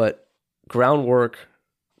 But groundwork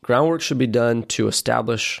should be done to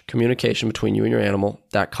establish communication between you and your animal,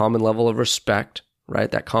 that common level of respect, right?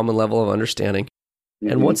 That common level of understanding.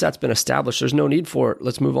 Mm-hmm. And once that's been established, there's no need for it.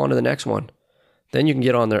 Let's move on to the next one. Then you can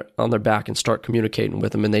get on their back and start communicating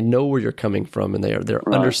with them, and they know where you're coming from, and they're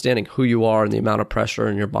right. Understanding who you are and the amount of pressure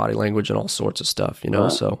in your body language and all sorts of stuff,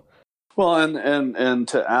 Right. So, well, and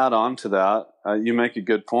to add on to that, you make a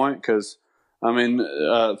good point because, I mean,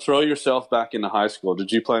 throw yourself back into high school.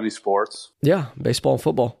 Did you play any sports? Yeah, baseball and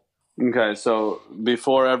football. Okay, so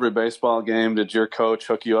before every baseball game, did your coach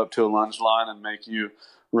hook you up to a lunge line and make you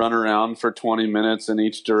run around for 20 minutes in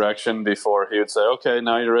each direction before he would say, okay,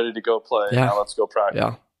 now you're ready to go play. Yeah. Now let's go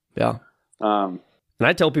practice. Yeah. And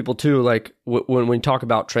I tell people too, like when we talk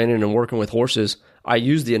about training and working with horses, I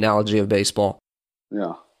use the analogy of baseball.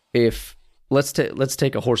 Yeah. If let's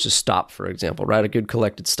take a horse's stop, for example, right? A good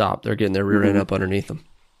collected stop. They're getting their rear end up underneath them.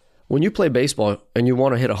 When you play baseball and you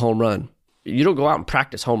want to hit a home run, you don't go out and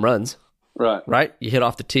practice home runs. Right? You hit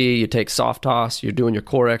off the tee, you take soft toss, you're doing your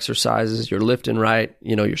core exercises, you're lifting right,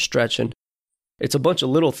 you're stretching. It's a bunch of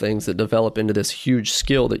little things that develop into this huge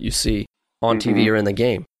skill that you see on TV or in the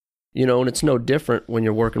game. And it's no different when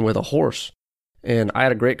you're working with a horse. And I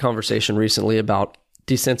had a great conversation recently about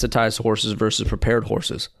desensitized horses versus prepared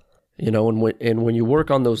horses. And when you work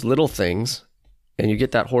on those little things and you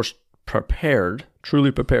get that horse prepared, truly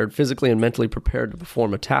prepared, physically and mentally prepared to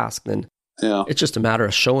perform a task, then it's just a matter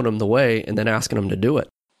of showing them the way and then asking them to do it.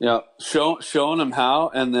 Yeah, showing them how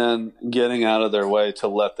and then getting out of their way to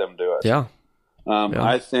let them do it. Yeah.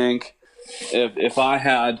 I think if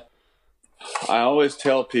I always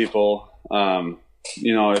tell people,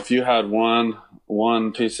 if you had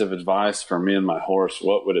one piece of advice for me and my horse,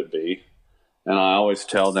 what would it be? And I always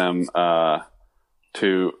tell them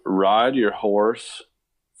to ride your horse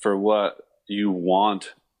for what you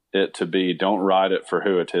want it to be. Don't ride it for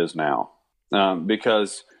who it is now.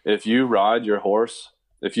 Because if you ride your horse,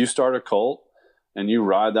 if you start a colt and you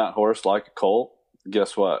ride that horse like a colt,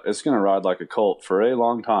 guess what? It's going to ride like a colt for a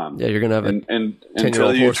long time. Yeah, you're going to have a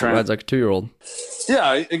 10-year-old horse that rides like a 2-year-old.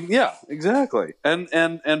 Yeah, exactly.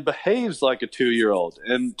 And behaves like a 2-year-old.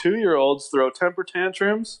 And 2-year-olds throw temper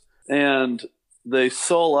tantrums and they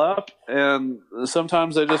soul up, and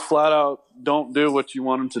sometimes they just flat out don't do what you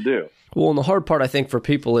want them to do. Well, and the hard part I think for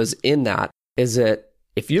people is that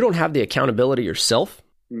if you don't have the accountability yourself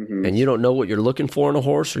and you don't know what you're looking for in a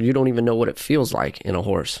horse, or you don't even know what it feels like in a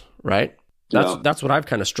horse, right? That's what I've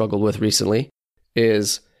kind of struggled with recently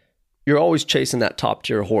is you're always chasing that top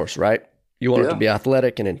tier horse, right? You want it to be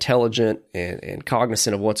athletic and intelligent and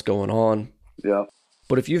cognizant of what's going on. Yeah.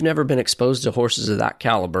 But if you've never been exposed to horses of that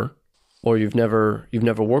caliber, or you've never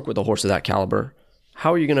worked with a horse of that caliber,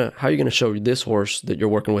 how are you gonna show this horse that you're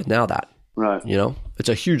working with now that? Right. It's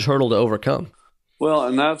a huge hurdle to overcome. Well,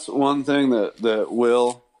 and that's one thing that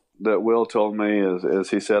Will that Will told me is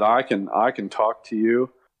he said, I can talk to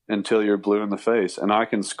you until you're blue in the face, and I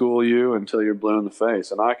can school you until you're blue in the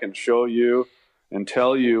face, and I can show you and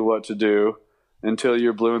tell you what to do until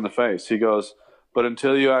you're blue in the face. He goes, but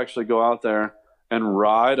until you actually go out there and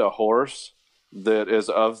ride a horse that is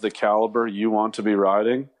of the caliber you want to be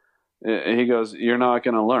riding, he goes, you're not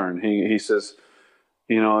going to learn. He says,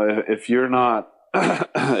 if you're not,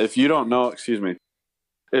 if you don't know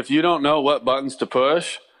what buttons to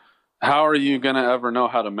push, how are you going to ever know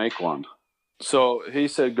how to make one? So he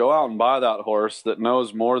said, go out and buy that horse that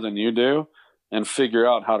knows more than you do and figure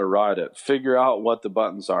out how to ride it. Figure out what the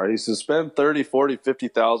buttons are. He says, spend $30,000,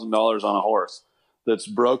 $40,000, $50,000 on a horse that's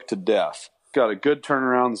broke to death. It's got a good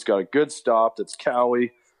turnaround. It's got a good stop. That's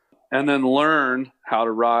cowy. And then learn how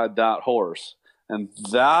to ride that horse. And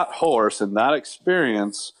that horse and that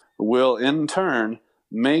experience will in turn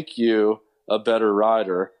make you a better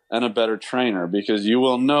rider and a better trainer, because you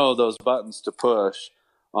will know those buttons to push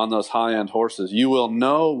on those high-end horses. You will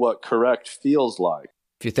know what correct feels like.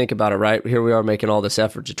 If you think about it, right, here we are making all this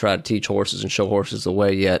effort to try to teach horses and show horses the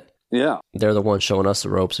way, yet they're the ones showing us the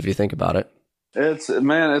ropes, if you think about it.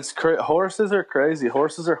 Horses are crazy.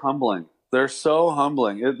 Horses are humbling. They're so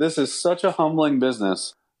humbling. This is such a humbling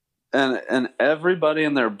business. And everybody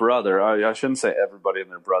and their brother, I shouldn't say everybody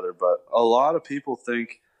and their brother, but a lot of people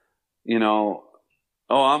think, oh,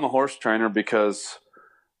 I'm a horse trainer because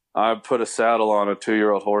I put a saddle on a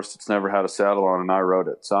 2-year-old horse that's never had a saddle on and I rode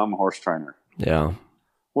it, so I'm a horse trainer. Yeah.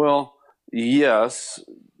 Well, yes,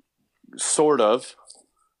 sort of.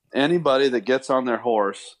 Anybody that gets on their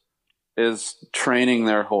horse is training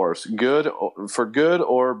their horse, good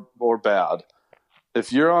or bad.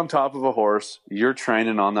 If you're on top of a horse, you're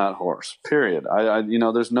training on that horse, period.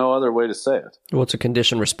 There's no other way to say it. Well, it's a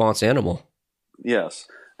conditioned response animal. Yes.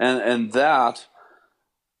 And that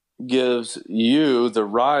gives you, the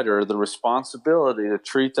rider, the responsibility to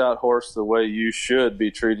treat that horse the way you should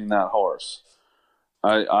be treating that horse.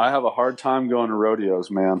 I have a hard time going to rodeos,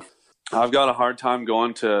 man. I've got a hard time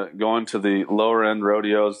going to the lower end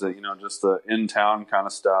rodeos, that just the in town kind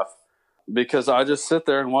of stuff, because I just sit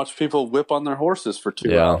there and watch people whip on their horses for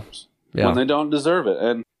 2 hours when they don't deserve it.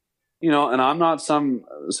 And and I'm not some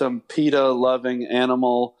PETA loving,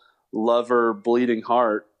 animal lover, bleeding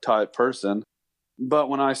heart type person, but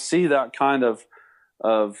when I see that kind of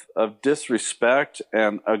disrespect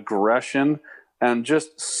and aggression and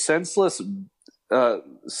just senseless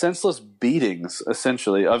beatings,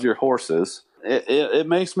 essentially, of your horses, it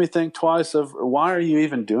makes me think twice of, why are you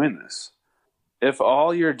even doing this? If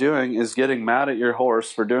all you're doing is getting mad at your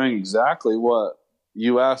horse for doing exactly what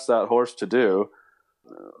you asked that horse to do,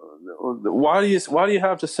 why do you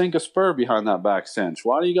have to sink a spur behind that back cinch?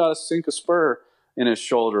 Why do you got to sink a spur in his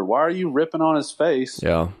shoulder? Why are you ripping on his face?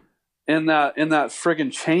 Yeah. In that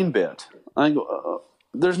friggin' chain bit?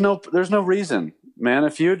 There's no reason, man.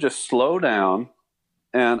 If you just slow down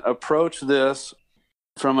and approach this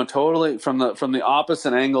from the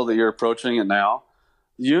opposite angle that you're approaching it now,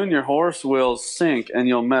 you and your horse will sync and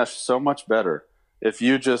you'll mesh so much better if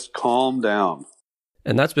you just calm down.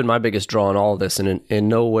 And that's been my biggest draw in all of this. And in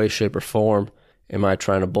no way, shape, or form am I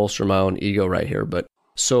trying to bolster my own ego right here. But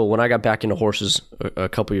so when I got back into horses a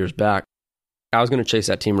couple years back, I was going to chase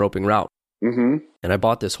that team roping route. Mm-hmm. And I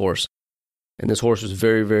bought this horse. And this horse was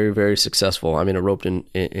very, very, very successful. I mean, it roped in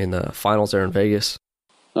the finals there in Vegas.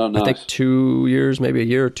 Oh, nice. I think 2 years, maybe a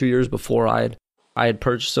year or 2 years before I had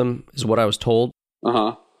purchased him, is what I was told.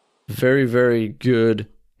 Uh-huh. Very, very good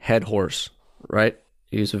head horse, right?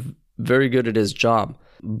 He's very good at his job.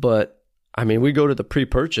 But, I mean, we go to the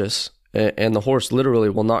pre-purchase, and the horse literally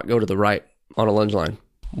will not go to the right on a lunge line.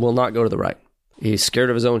 Will not go to the right. He's scared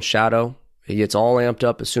of his own shadow. He gets all amped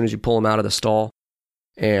up as soon as you pull him out of the stall.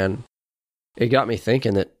 And it got me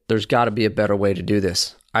thinking that there's got to be a better way to do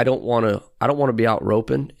this. I don't want to be out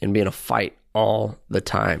roping and be in a fight all the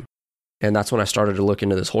time. And that's when I started to look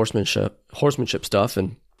into this horsemanship stuff.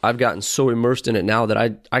 And I've gotten so immersed in it now that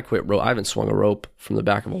I quit rope. I haven't swung a rope from the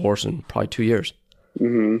back of a horse in probably 2 years.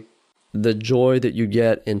 Mm-hmm. The joy that you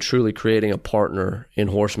get in truly creating a partner in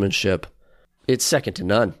horsemanship, it's second to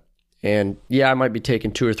none. And yeah, I might be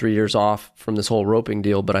taking 2 or 3 years off from this whole roping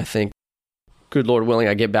deal, but I think, good Lord willing,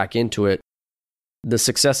 I get back into it. The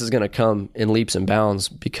success is going to come in leaps and bounds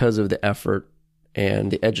because of the effort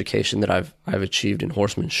and the education that I've achieved in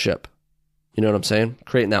horsemanship. You know what I'm saying?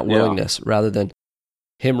 Creating that willingness rather than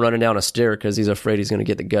him running down a stair because he's afraid he's going to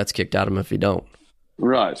get the guts kicked out of him if he don't.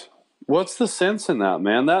 Right. What's the sense in that,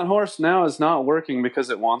 man? That horse now is not working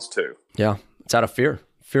because it wants to. Yeah. It's out of fear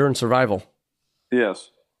and survival.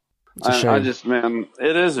 Yes. It's a shame. Man,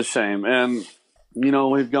 it is a shame. And,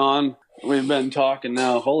 we've gone we've been talking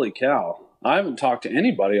now. Holy cow. I haven't talked to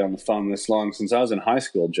anybody on the phone this long since I was in high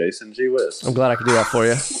school, Jason. Gee whiz. I'm glad I could do that for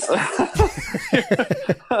you.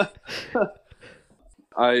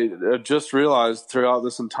 I just realized throughout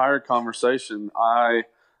this entire conversation, I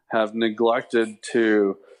have neglected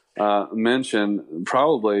to mention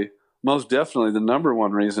probably most definitely the number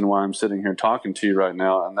one reason why I'm sitting here talking to you right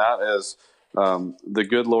now, and that is the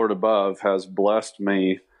good Lord above has blessed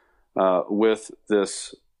me with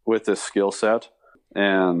this skill set,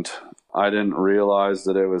 and I didn't realize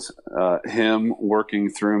that it was him working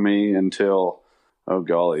through me until, oh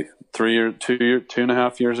golly,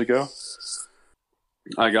 2.5 years ago.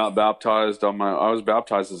 I got baptized I was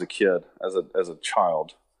baptized as a kid, as a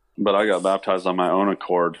child, but I got baptized on my own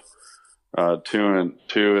accord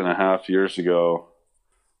 2.5 years ago,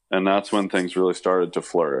 and that's when things really started to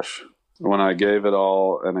flourish. When I gave it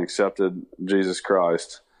all and accepted Jesus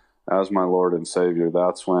Christ as my Lord and Savior,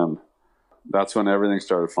 that's when everything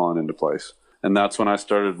started falling into place. And that's when I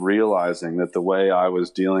started realizing that the way I was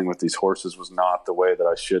dealing with these horses was not the way that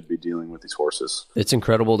I should be dealing with these horses. It's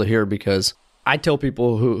incredible to hear, because I tell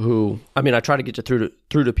people who I try to get you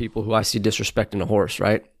through to people who I see disrespecting a horse,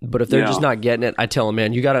 right? But if they're just not getting it, I tell them,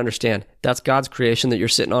 man, you got to understand, that's God's creation that you're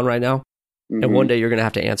sitting on right now. Mm-hmm. And one day you're going to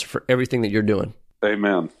have to answer for everything that you're doing.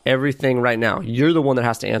 Amen. Everything right now. You're the one that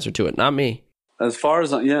has to answer to it, not me. As far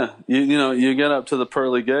as, you get up to the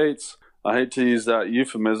pearly gates. I hate to use that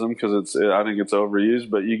euphemism because I think it's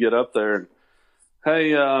overused, but you get up there and,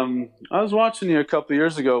 hey, I was watching you a couple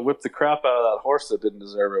years ago whip the crap out of that horse that didn't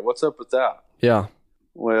deserve it. What's up with that? Yeah.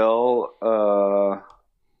 Well,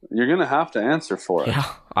 you're going to have to answer for it. Yeah,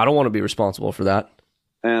 I don't want to be responsible for that.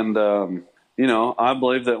 And, I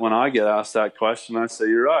believe that when I get asked that question, I say,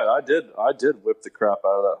 you're right. I did whip the crap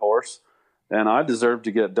out of that horse, and I deserve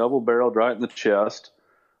to get double barreled right in the chest,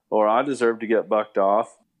 or I deserve to get bucked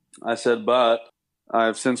off. I said, but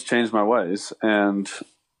I've since changed my ways, and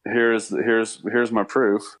here's my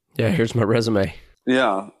proof. Yeah, here's my resume.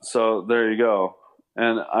 Yeah, so there you go.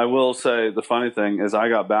 And I will say the funny thing is I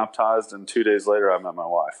got baptized, and 2 days later I met my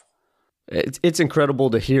wife. It's incredible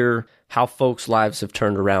to hear how folks' lives have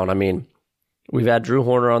turned around. I mean, we've had Drew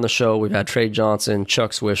Horner on the show. We've had Trey Johnson,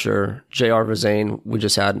 Chuck Swisher, J.R. Verzane. We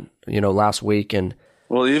just had, last week. And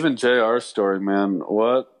well, even J.R.'s story, man,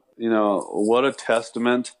 what a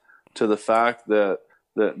testament to the fact that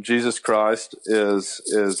Jesus Christ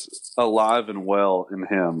is alive and well in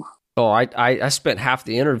him. Oh, I spent half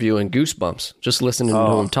the interview in goosebumps just listening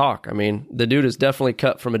to him talk. I mean, the dude is definitely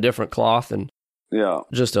cut from a different cloth, and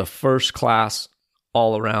just a first class,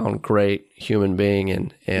 all around great human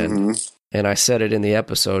being. And I said it in the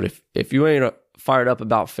episode. If you ain't fired up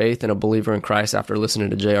about faith and a believer in Christ after listening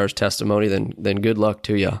to JR's testimony, then good luck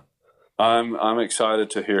to you. I'm excited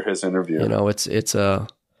to hear his interview.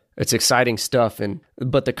 It's exciting stuff,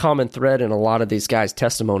 but the common thread in a lot of these guys'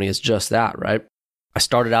 testimony is just that, right? I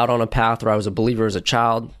started out on a path where I was a believer as a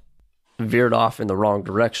child, veered off in the wrong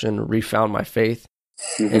direction, refound my faith,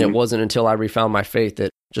 and it wasn't until I refound my faith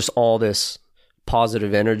that just all this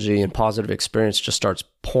positive energy and positive experience just starts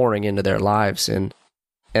pouring into their lives. And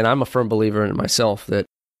I'm a firm believer in it myself that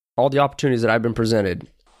all the opportunities that I've been presented,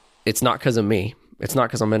 it's not because of me. It's not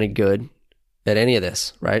because I'm any good at any of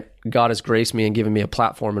this, right? God has graced me and given me a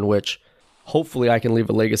platform in which hopefully I can leave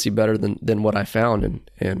a legacy better than what I found.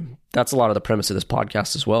 And that's a lot of the premise of this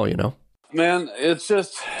podcast as well, Man, it's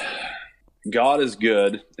just, God is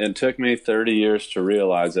good. It took me 30 years to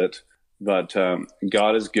realize it, but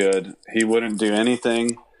God is good. He wouldn't do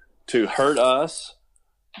anything to hurt us,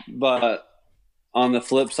 but on the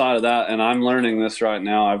flip side of that, and I'm learning this right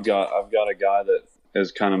now, I've got a guy that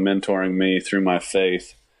is kind of mentoring me through my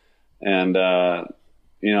faith. And,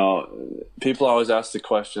 people always ask the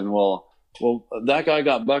question, well, that guy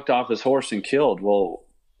got bucked off his horse and killed. Well,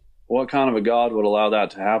 what kind of a God would allow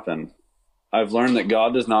that to happen? I've learned that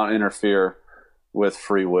God does not interfere with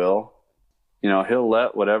free will. He'll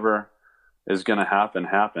let whatever is going to happen.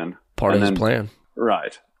 Part of his plan.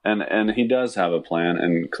 Right. And he does have a plan.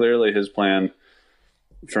 And clearly his plan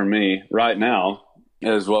for me right now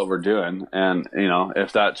is what we're doing. And,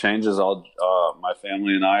 if that changes, my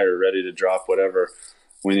family and I are ready to drop whatever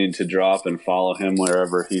we need to drop and follow him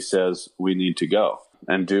wherever he says we need to go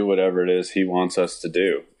and do whatever it is he wants us to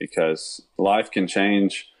do, because life can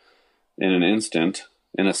change in an instant,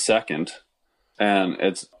 in a second. And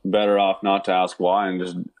it's better off not to ask why and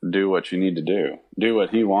just do what you need to do. Do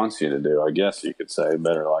what he wants you to do, I guess you could say,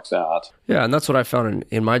 better like that. Yeah, and that's what I found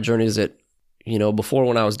in my journey is that, before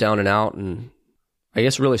when I was down and out and I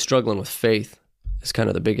guess really struggling with faith is kind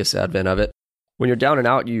of the biggest advent of it. When you're down and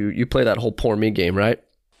out, you play that whole poor me game, right?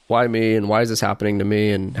 why me, and why is this happening to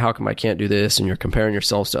me, and how come I can't do this, and you're comparing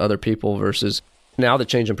yourselves to other people versus now the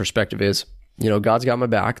change in perspective is, God's got my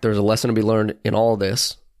back. There's a lesson to be learned in all of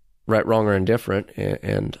this, right, wrong, or indifferent,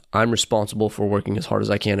 and I'm responsible for working as hard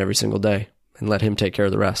as I can every single day and let him take care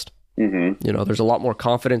of the rest. Mm-hmm. There's a lot more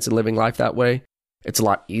confidence in living life that way. It's a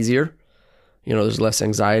lot easier. There's less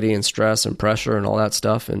anxiety and stress and pressure and all that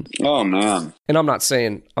stuff. And oh man, and I'm not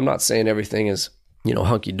saying everything is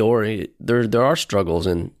hunky dory. There are struggles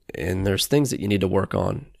and there's things that you need to work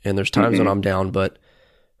on. And there's times when I'm down, but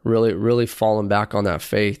really falling back on that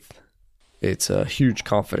faith, it's a huge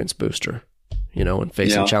confidence booster. In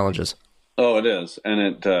facing challenges. Oh, it is, and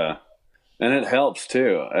it helps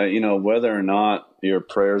too. Whether or not your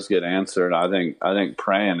prayers get answered, I think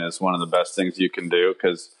praying is one of the best things you can do,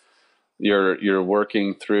 because you're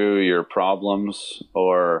working through your problems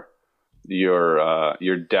or your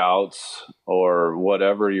doubts or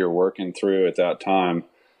whatever you're working through at that time.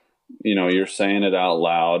 You're saying it out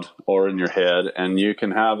loud or in your head, and you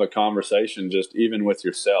can have a conversation just even with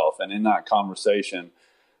yourself. And in that conversation,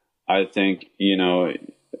 I think,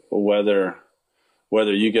 whether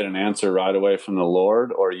you get an answer right away from the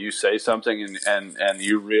Lord, or you say something and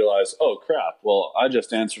you realize, oh crap, well, I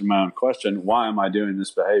just answered my own question. Why am I doing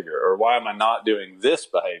this behavior? Or why am I not doing this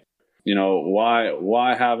behavior?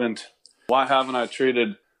 Why haven't I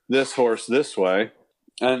treated this horse this way?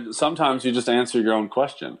 And sometimes you just answer your own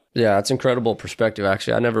question. Yeah, it's incredible perspective,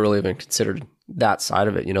 actually. I never really even considered that side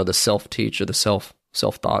of it, the self-teach or the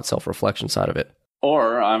self-thought, self-reflection side of it.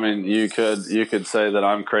 Or, you could say that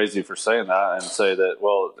I'm crazy for saying that, and say that,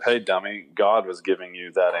 well, hey, dummy, God was giving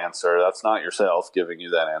you that answer. That's not yourself giving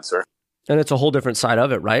you that answer. And it's a whole different side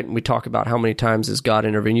of it, right? And we talk about how many times has God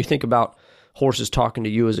intervened. You think about horses talking to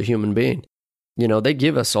you as a human being. They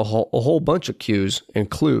give us a whole bunch of cues and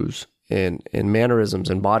clues and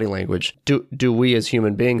mannerisms and body language. Do we as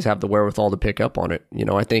human beings have the wherewithal to pick up on it?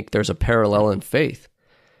 I think there's a parallel in faith.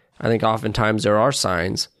 I think oftentimes there are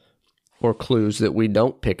signs or clues that we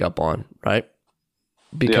don't pick up on, right?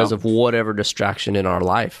 Because of whatever distraction in our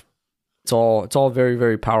life. It's all very,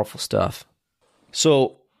 very powerful stuff.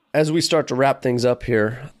 So as we start to wrap things up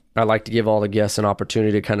here, I like to give all the guests an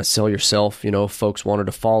opportunity to kind of sell yourself. If folks wanted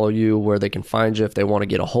to follow you, where they can find you, if they want to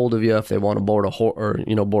get a hold of you, if they want to board a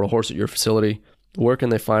horse at your facility, where can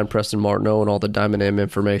they find Preston Martineau and all the Diamond M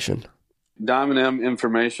information? Diamond M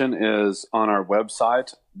information is on our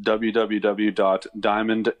website,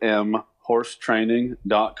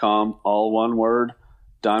 www.diamondmhorsetraining.com, all one word,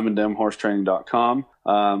 diamondmhorsetraining.com.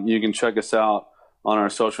 You can check us out on our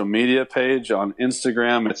social media page. On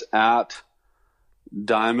Instagram, it's at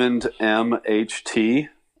DiamondMHT,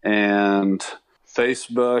 and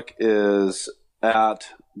Facebook is at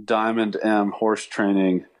Diamond M Horse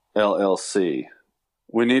Training LLC.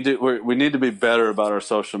 We need to be better about our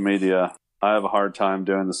social media. I have a hard time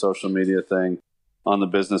doing the social media thing on the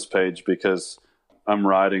business page because I'm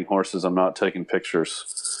riding horses. I'm not taking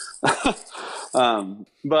pictures.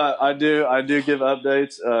 But I do give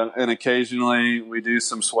updates, and occasionally we do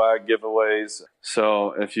some swag giveaways.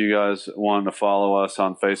 So if you guys want to follow us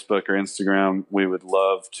on Facebook or Instagram, we would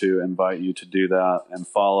love to invite you to do that and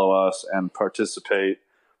follow us and participate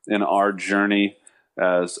in our journey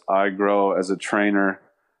as I grow as a trainer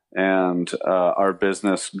and our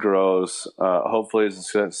business grows. Hopefully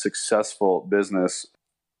it's a successful business.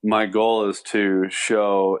 My goal is to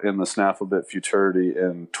show in the Snaffle Bit Futurity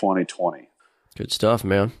in 2020. Good stuff,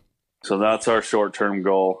 man. So that's our short-term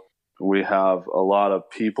goal. We have a lot of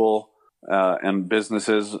people and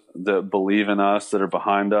businesses that believe in us, that are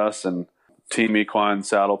behind us, and Team Equine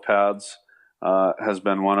Saddle Pads has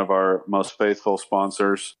been one of our most faithful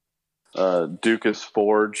sponsors. Dukas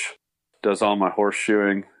Forge does all my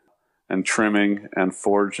horseshoeing and trimming and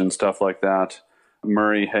forge and stuff like that.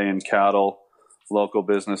 Murray Hay and Cattle, local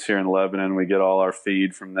business here in Lebanon. We get all our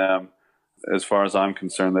feed from them. As far as I'm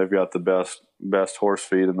concerned, they've got the best horse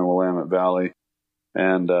feed in the Willamette Valley.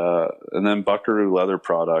 And then Buckaroo Leather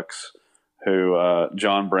Products, who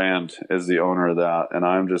John Brand is the owner of that. And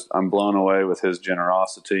I'm blown away with his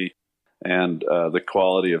generosity and the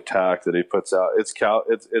quality of tack that he puts out. It's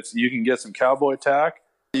you can get some cowboy tack,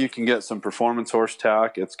 you can get some performance horse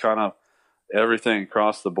tack. It's kind of everything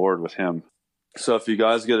across the board with him. So if you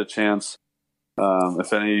guys get a chance,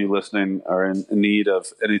 if any of you listening are in need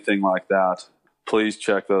of anything like that, please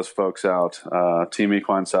check those folks out. Team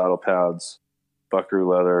Equine Saddle Pads,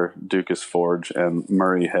 Buckaroo Leather, Dukas Forge, and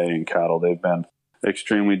Murray Hay and Cattle. They've been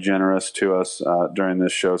extremely generous to us during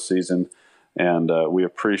this show season, and we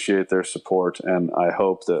appreciate their support. And I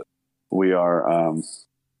hope that we're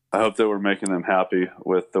making them happy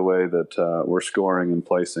with the way that we're scoring and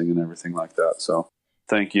placing and everything like that. So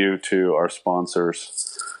thank you to our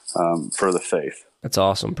sponsors for the faith. That's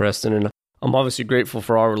awesome, Preston. And I'm obviously grateful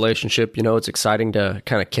for our relationship. You know, it's exciting to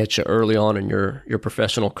kind of catch you early on in your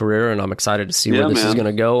professional career, and I'm excited to see where this is going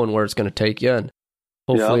to go and where it's going to take you. And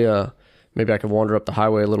hopefully, maybe I can wander up the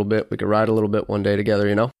highway a little bit. We could ride a little bit one day together,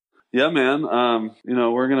 you know? Yeah, man. You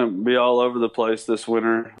know, we're going to be all over the place this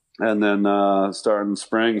winter, and then starting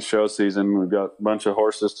spring show season, we've got a bunch of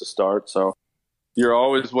horses to start. So you're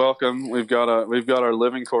always welcome. We've got our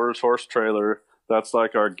living quarters horse trailer. That's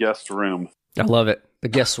like our guest room. I love it. The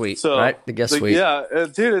guest suite, right? The guest suite. Yeah,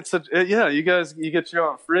 dude, you guys, you get your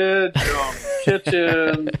own fridge, your own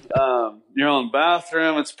kitchen, your own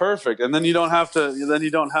bathroom. It's perfect. And then you don't have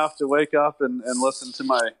to wake up and listen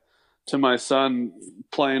to my son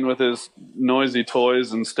playing with his noisy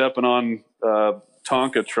toys and stepping on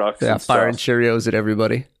Tonka trucks. Yeah, and firing stuff. Cheerios at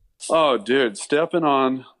everybody. Oh, dude,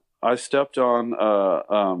 I stepped on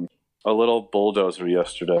a little bulldozer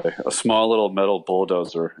yesterday, a small little metal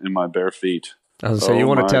bulldozer in my bare feet. So you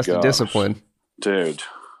want to test the discipline. Dude,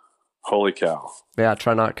 holy cow. Yeah,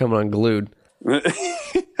 try not coming unglued. I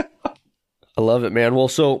love it, man. Well,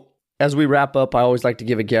 so as we wrap up, I always like to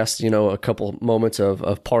give a guest, you know, a couple moments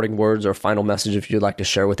of parting words or final message if you'd like to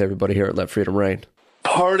share with everybody here at Let Freedom Reign.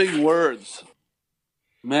 Parting words.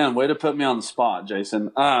 Man, way to put me on the spot,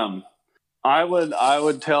 Jason. I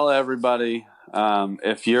would tell everybody,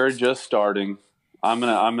 if you're just starting,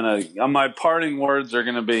 my parting words are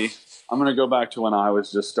gonna be, I'm gonna go back to when I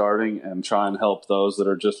was just starting and try and help those that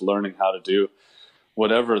are just learning how to do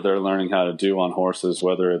whatever they're learning how to do on horses,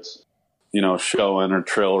 whether it's, you know, showing or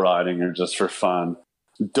trail riding or just for fun.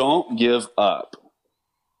 Don't give up.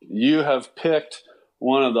 You have picked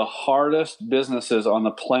one of the hardest businesses on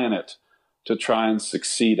the planet to try and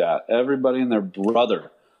succeed at. Everybody and their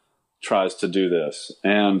brother tries to do this,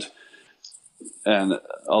 and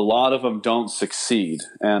a lot of them don't succeed.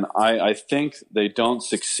 And I think they don't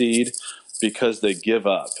succeed because they give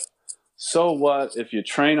up. So what if you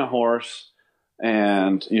train a horse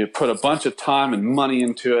and you put a bunch of time and money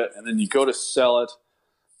into it, and then you go to sell it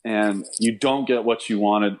and you don't get what you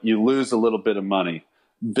wanted? You lose a little bit of money.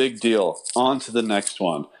 Big deal. On to the next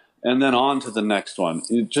one. And then on to the next one.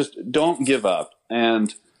 You just don't give up.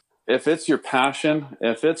 And if it's your passion,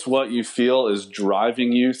 if it's what you feel is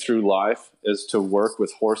driving you through life, is to work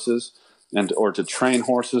with horses or to train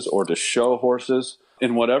horses or to show horses,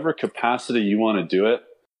 in whatever capacity you want to do it,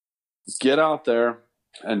 get out there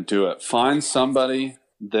and do it. Find somebody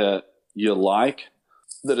that you like,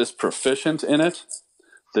 that is proficient in it,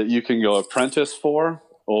 that you can go apprentice for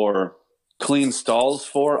or clean stalls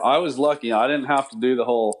for. I was lucky. I didn't have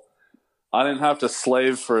to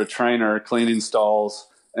slave for a trainer cleaning stalls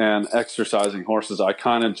and exercising horses. I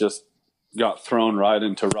kind of just got thrown right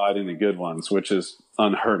into riding the good ones, which is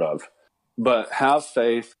unheard of. But have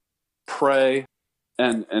faith, pray,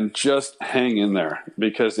 and just hang in there.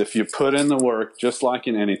 Because if you put in the work, just like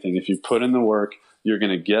in anything, if you put in the work, you're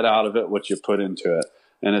going to get out of it what you put into it.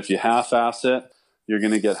 And if you half-ass it, you're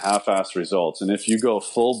going to get half-ass results. And if you go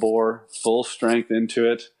full bore, full strength into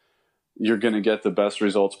it, you're going to get the best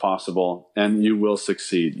results possible, and you will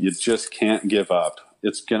succeed. You just can't give up.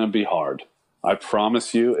 It's going to be hard. I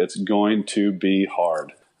promise you, it's going to be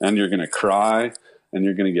hard. And you're going to cry, and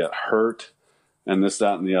you're going to get hurt, and this,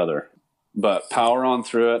 that, and the other. But power on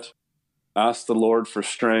through it. Ask the Lord for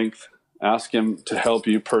strength. Ask Him to help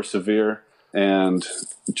you persevere, and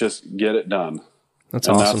just get it done. That's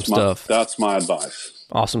awesome stuff. That's my advice.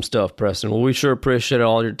 Awesome stuff, Preston. Well, we sure appreciate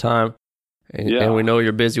all your time. And we know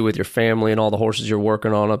you're busy with your family and all the horses you're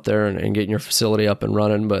working on up there and getting your facility up and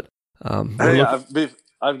running. But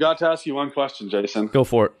I've got to ask you one question, Jason. Go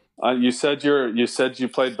for it. You said you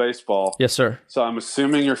played baseball. Yes, sir. So I'm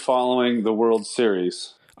assuming you're following the World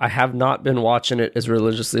Series. I have not been watching it as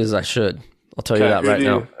religiously as I should. I'll tell you that right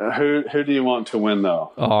now. Who do you want to win,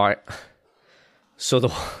 though? All right. So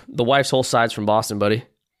the wife's whole side's from Boston, buddy.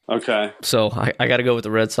 Okay. So I got to go with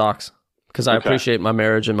the Red Sox because I appreciate my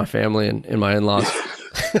marriage and my family and my in-laws.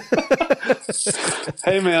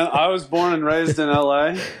 Hey, man, I was born and raised in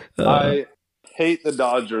L.A. I hate the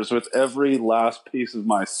Dodgers with every last piece of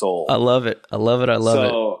my soul. I love it.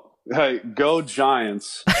 So, hey, go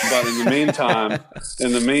Giants. But in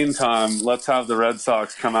the meantime, let's have the Red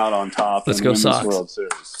Sox come out on top and win this World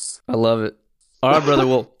Series. I love it. All right, brother.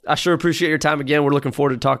 Well, I sure appreciate your time again. We're looking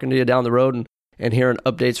forward to talking to you down the road and hearing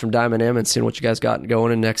updates from Diamond M and seeing what you guys got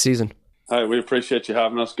going in next season. Hey, we appreciate you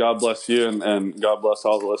having us. God bless you, and God bless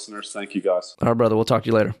all the listeners. Thank you, guys. All right, brother. We'll talk to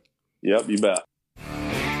you later. Yep, you bet.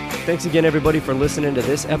 Thanks again, everybody, for listening to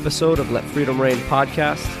this episode of Let Freedom Reign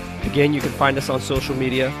Podcast. Again, you can find us on social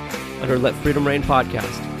media under Let Freedom Reign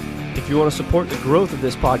Podcast. If you want to support the growth of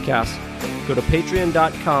this podcast, go to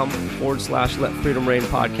patreon.com/Let Freedom Reign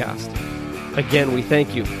podcast. Again, we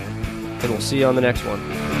thank you, and we'll see you on the next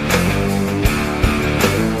one.